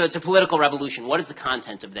 Okay, so it's a political revolution. What is the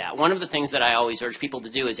content of that? One of the things that I always urge people to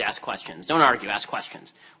do is ask questions. Don't argue, ask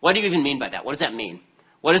questions. What do you even mean by that? What does that mean?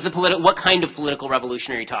 What kind of political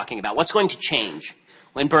revolution are you talking about? What's going to change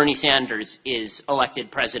when Bernie Sanders is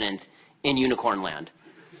elected president in Unicorn Land?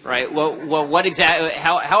 Right? Well, what exactly?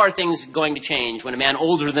 How are things going to change when a man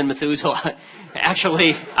older than Methuselah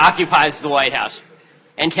actually occupies the White House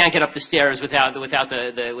and can't get up the stairs without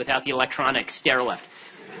the electronic stair lift?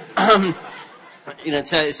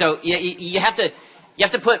 So you have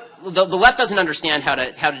to put the left doesn't understand how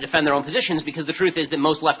to defend their own positions, because the truth is that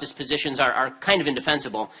most leftist positions are kind of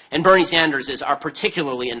indefensible, and Bernie Sanders's are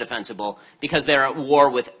particularly indefensible because they're at war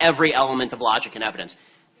with every element of logic and evidence.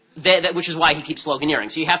 Which is why he keeps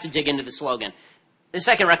sloganeering. So you have to dig into the slogan. The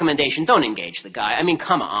second recommendation: don't engage the guy. I mean,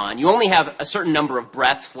 come on. You only have a certain number of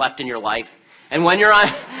breaths left in your life, and when you're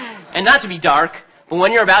on, and not to be dark, but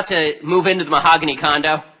when you're about to move into the mahogany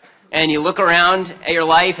condo, and you look around at your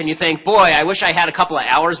life and you think, boy, I wish I had a couple of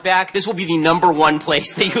hours back, this will be the #1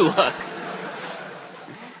 place that you look.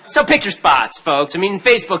 So pick your spots, folks. I mean,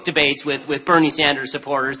 Facebook debates with Bernie Sanders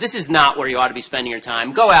supporters, this is not where you ought to be spending your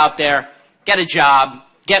time. Go out there, get a job,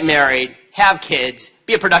 get married, have kids,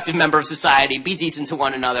 be a productive member of society, be decent to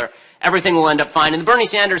one another. Everything will end up fine. And the Bernie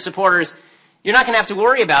Sanders supporters, you're not going to have to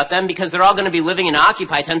worry about them, because they're all going to be living in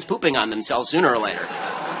Occupy tents pooping on themselves sooner or later.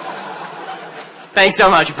 Thanks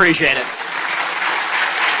so much. Appreciate it.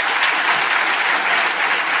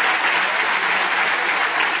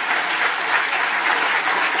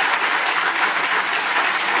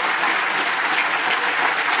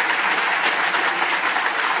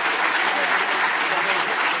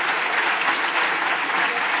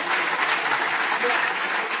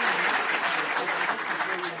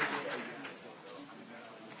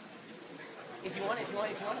 If you want to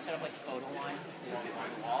set up like a photo line along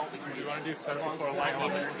the wall, we can do that. Do set up a photo line?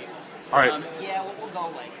 All right. Yeah, we'll go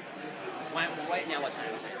like. Right now, what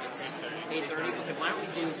time is it? It's 8:30. Okay, why don't we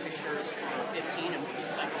do pictures from 15 and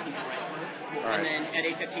cycle right through, All right. and then at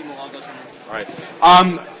 8:15 we'll all go somewhere. All right.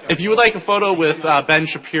 If you would like a photo with Ben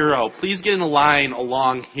Shapiro, please get in a line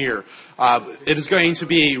along here. It is going to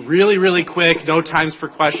be really, really quick. No times for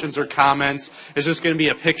questions or comments. It's just going to be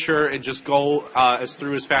a picture and just go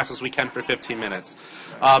through as fast as we can for 15 minutes.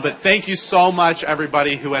 But thank you so much,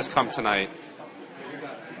 everybody who has come tonight.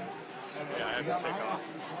 Yeah, I have to take off.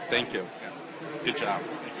 Thank you. Good job.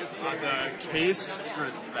 The case for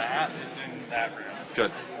that is in that room.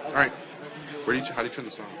 Good. All right. How do you turn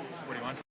this on? What do you want?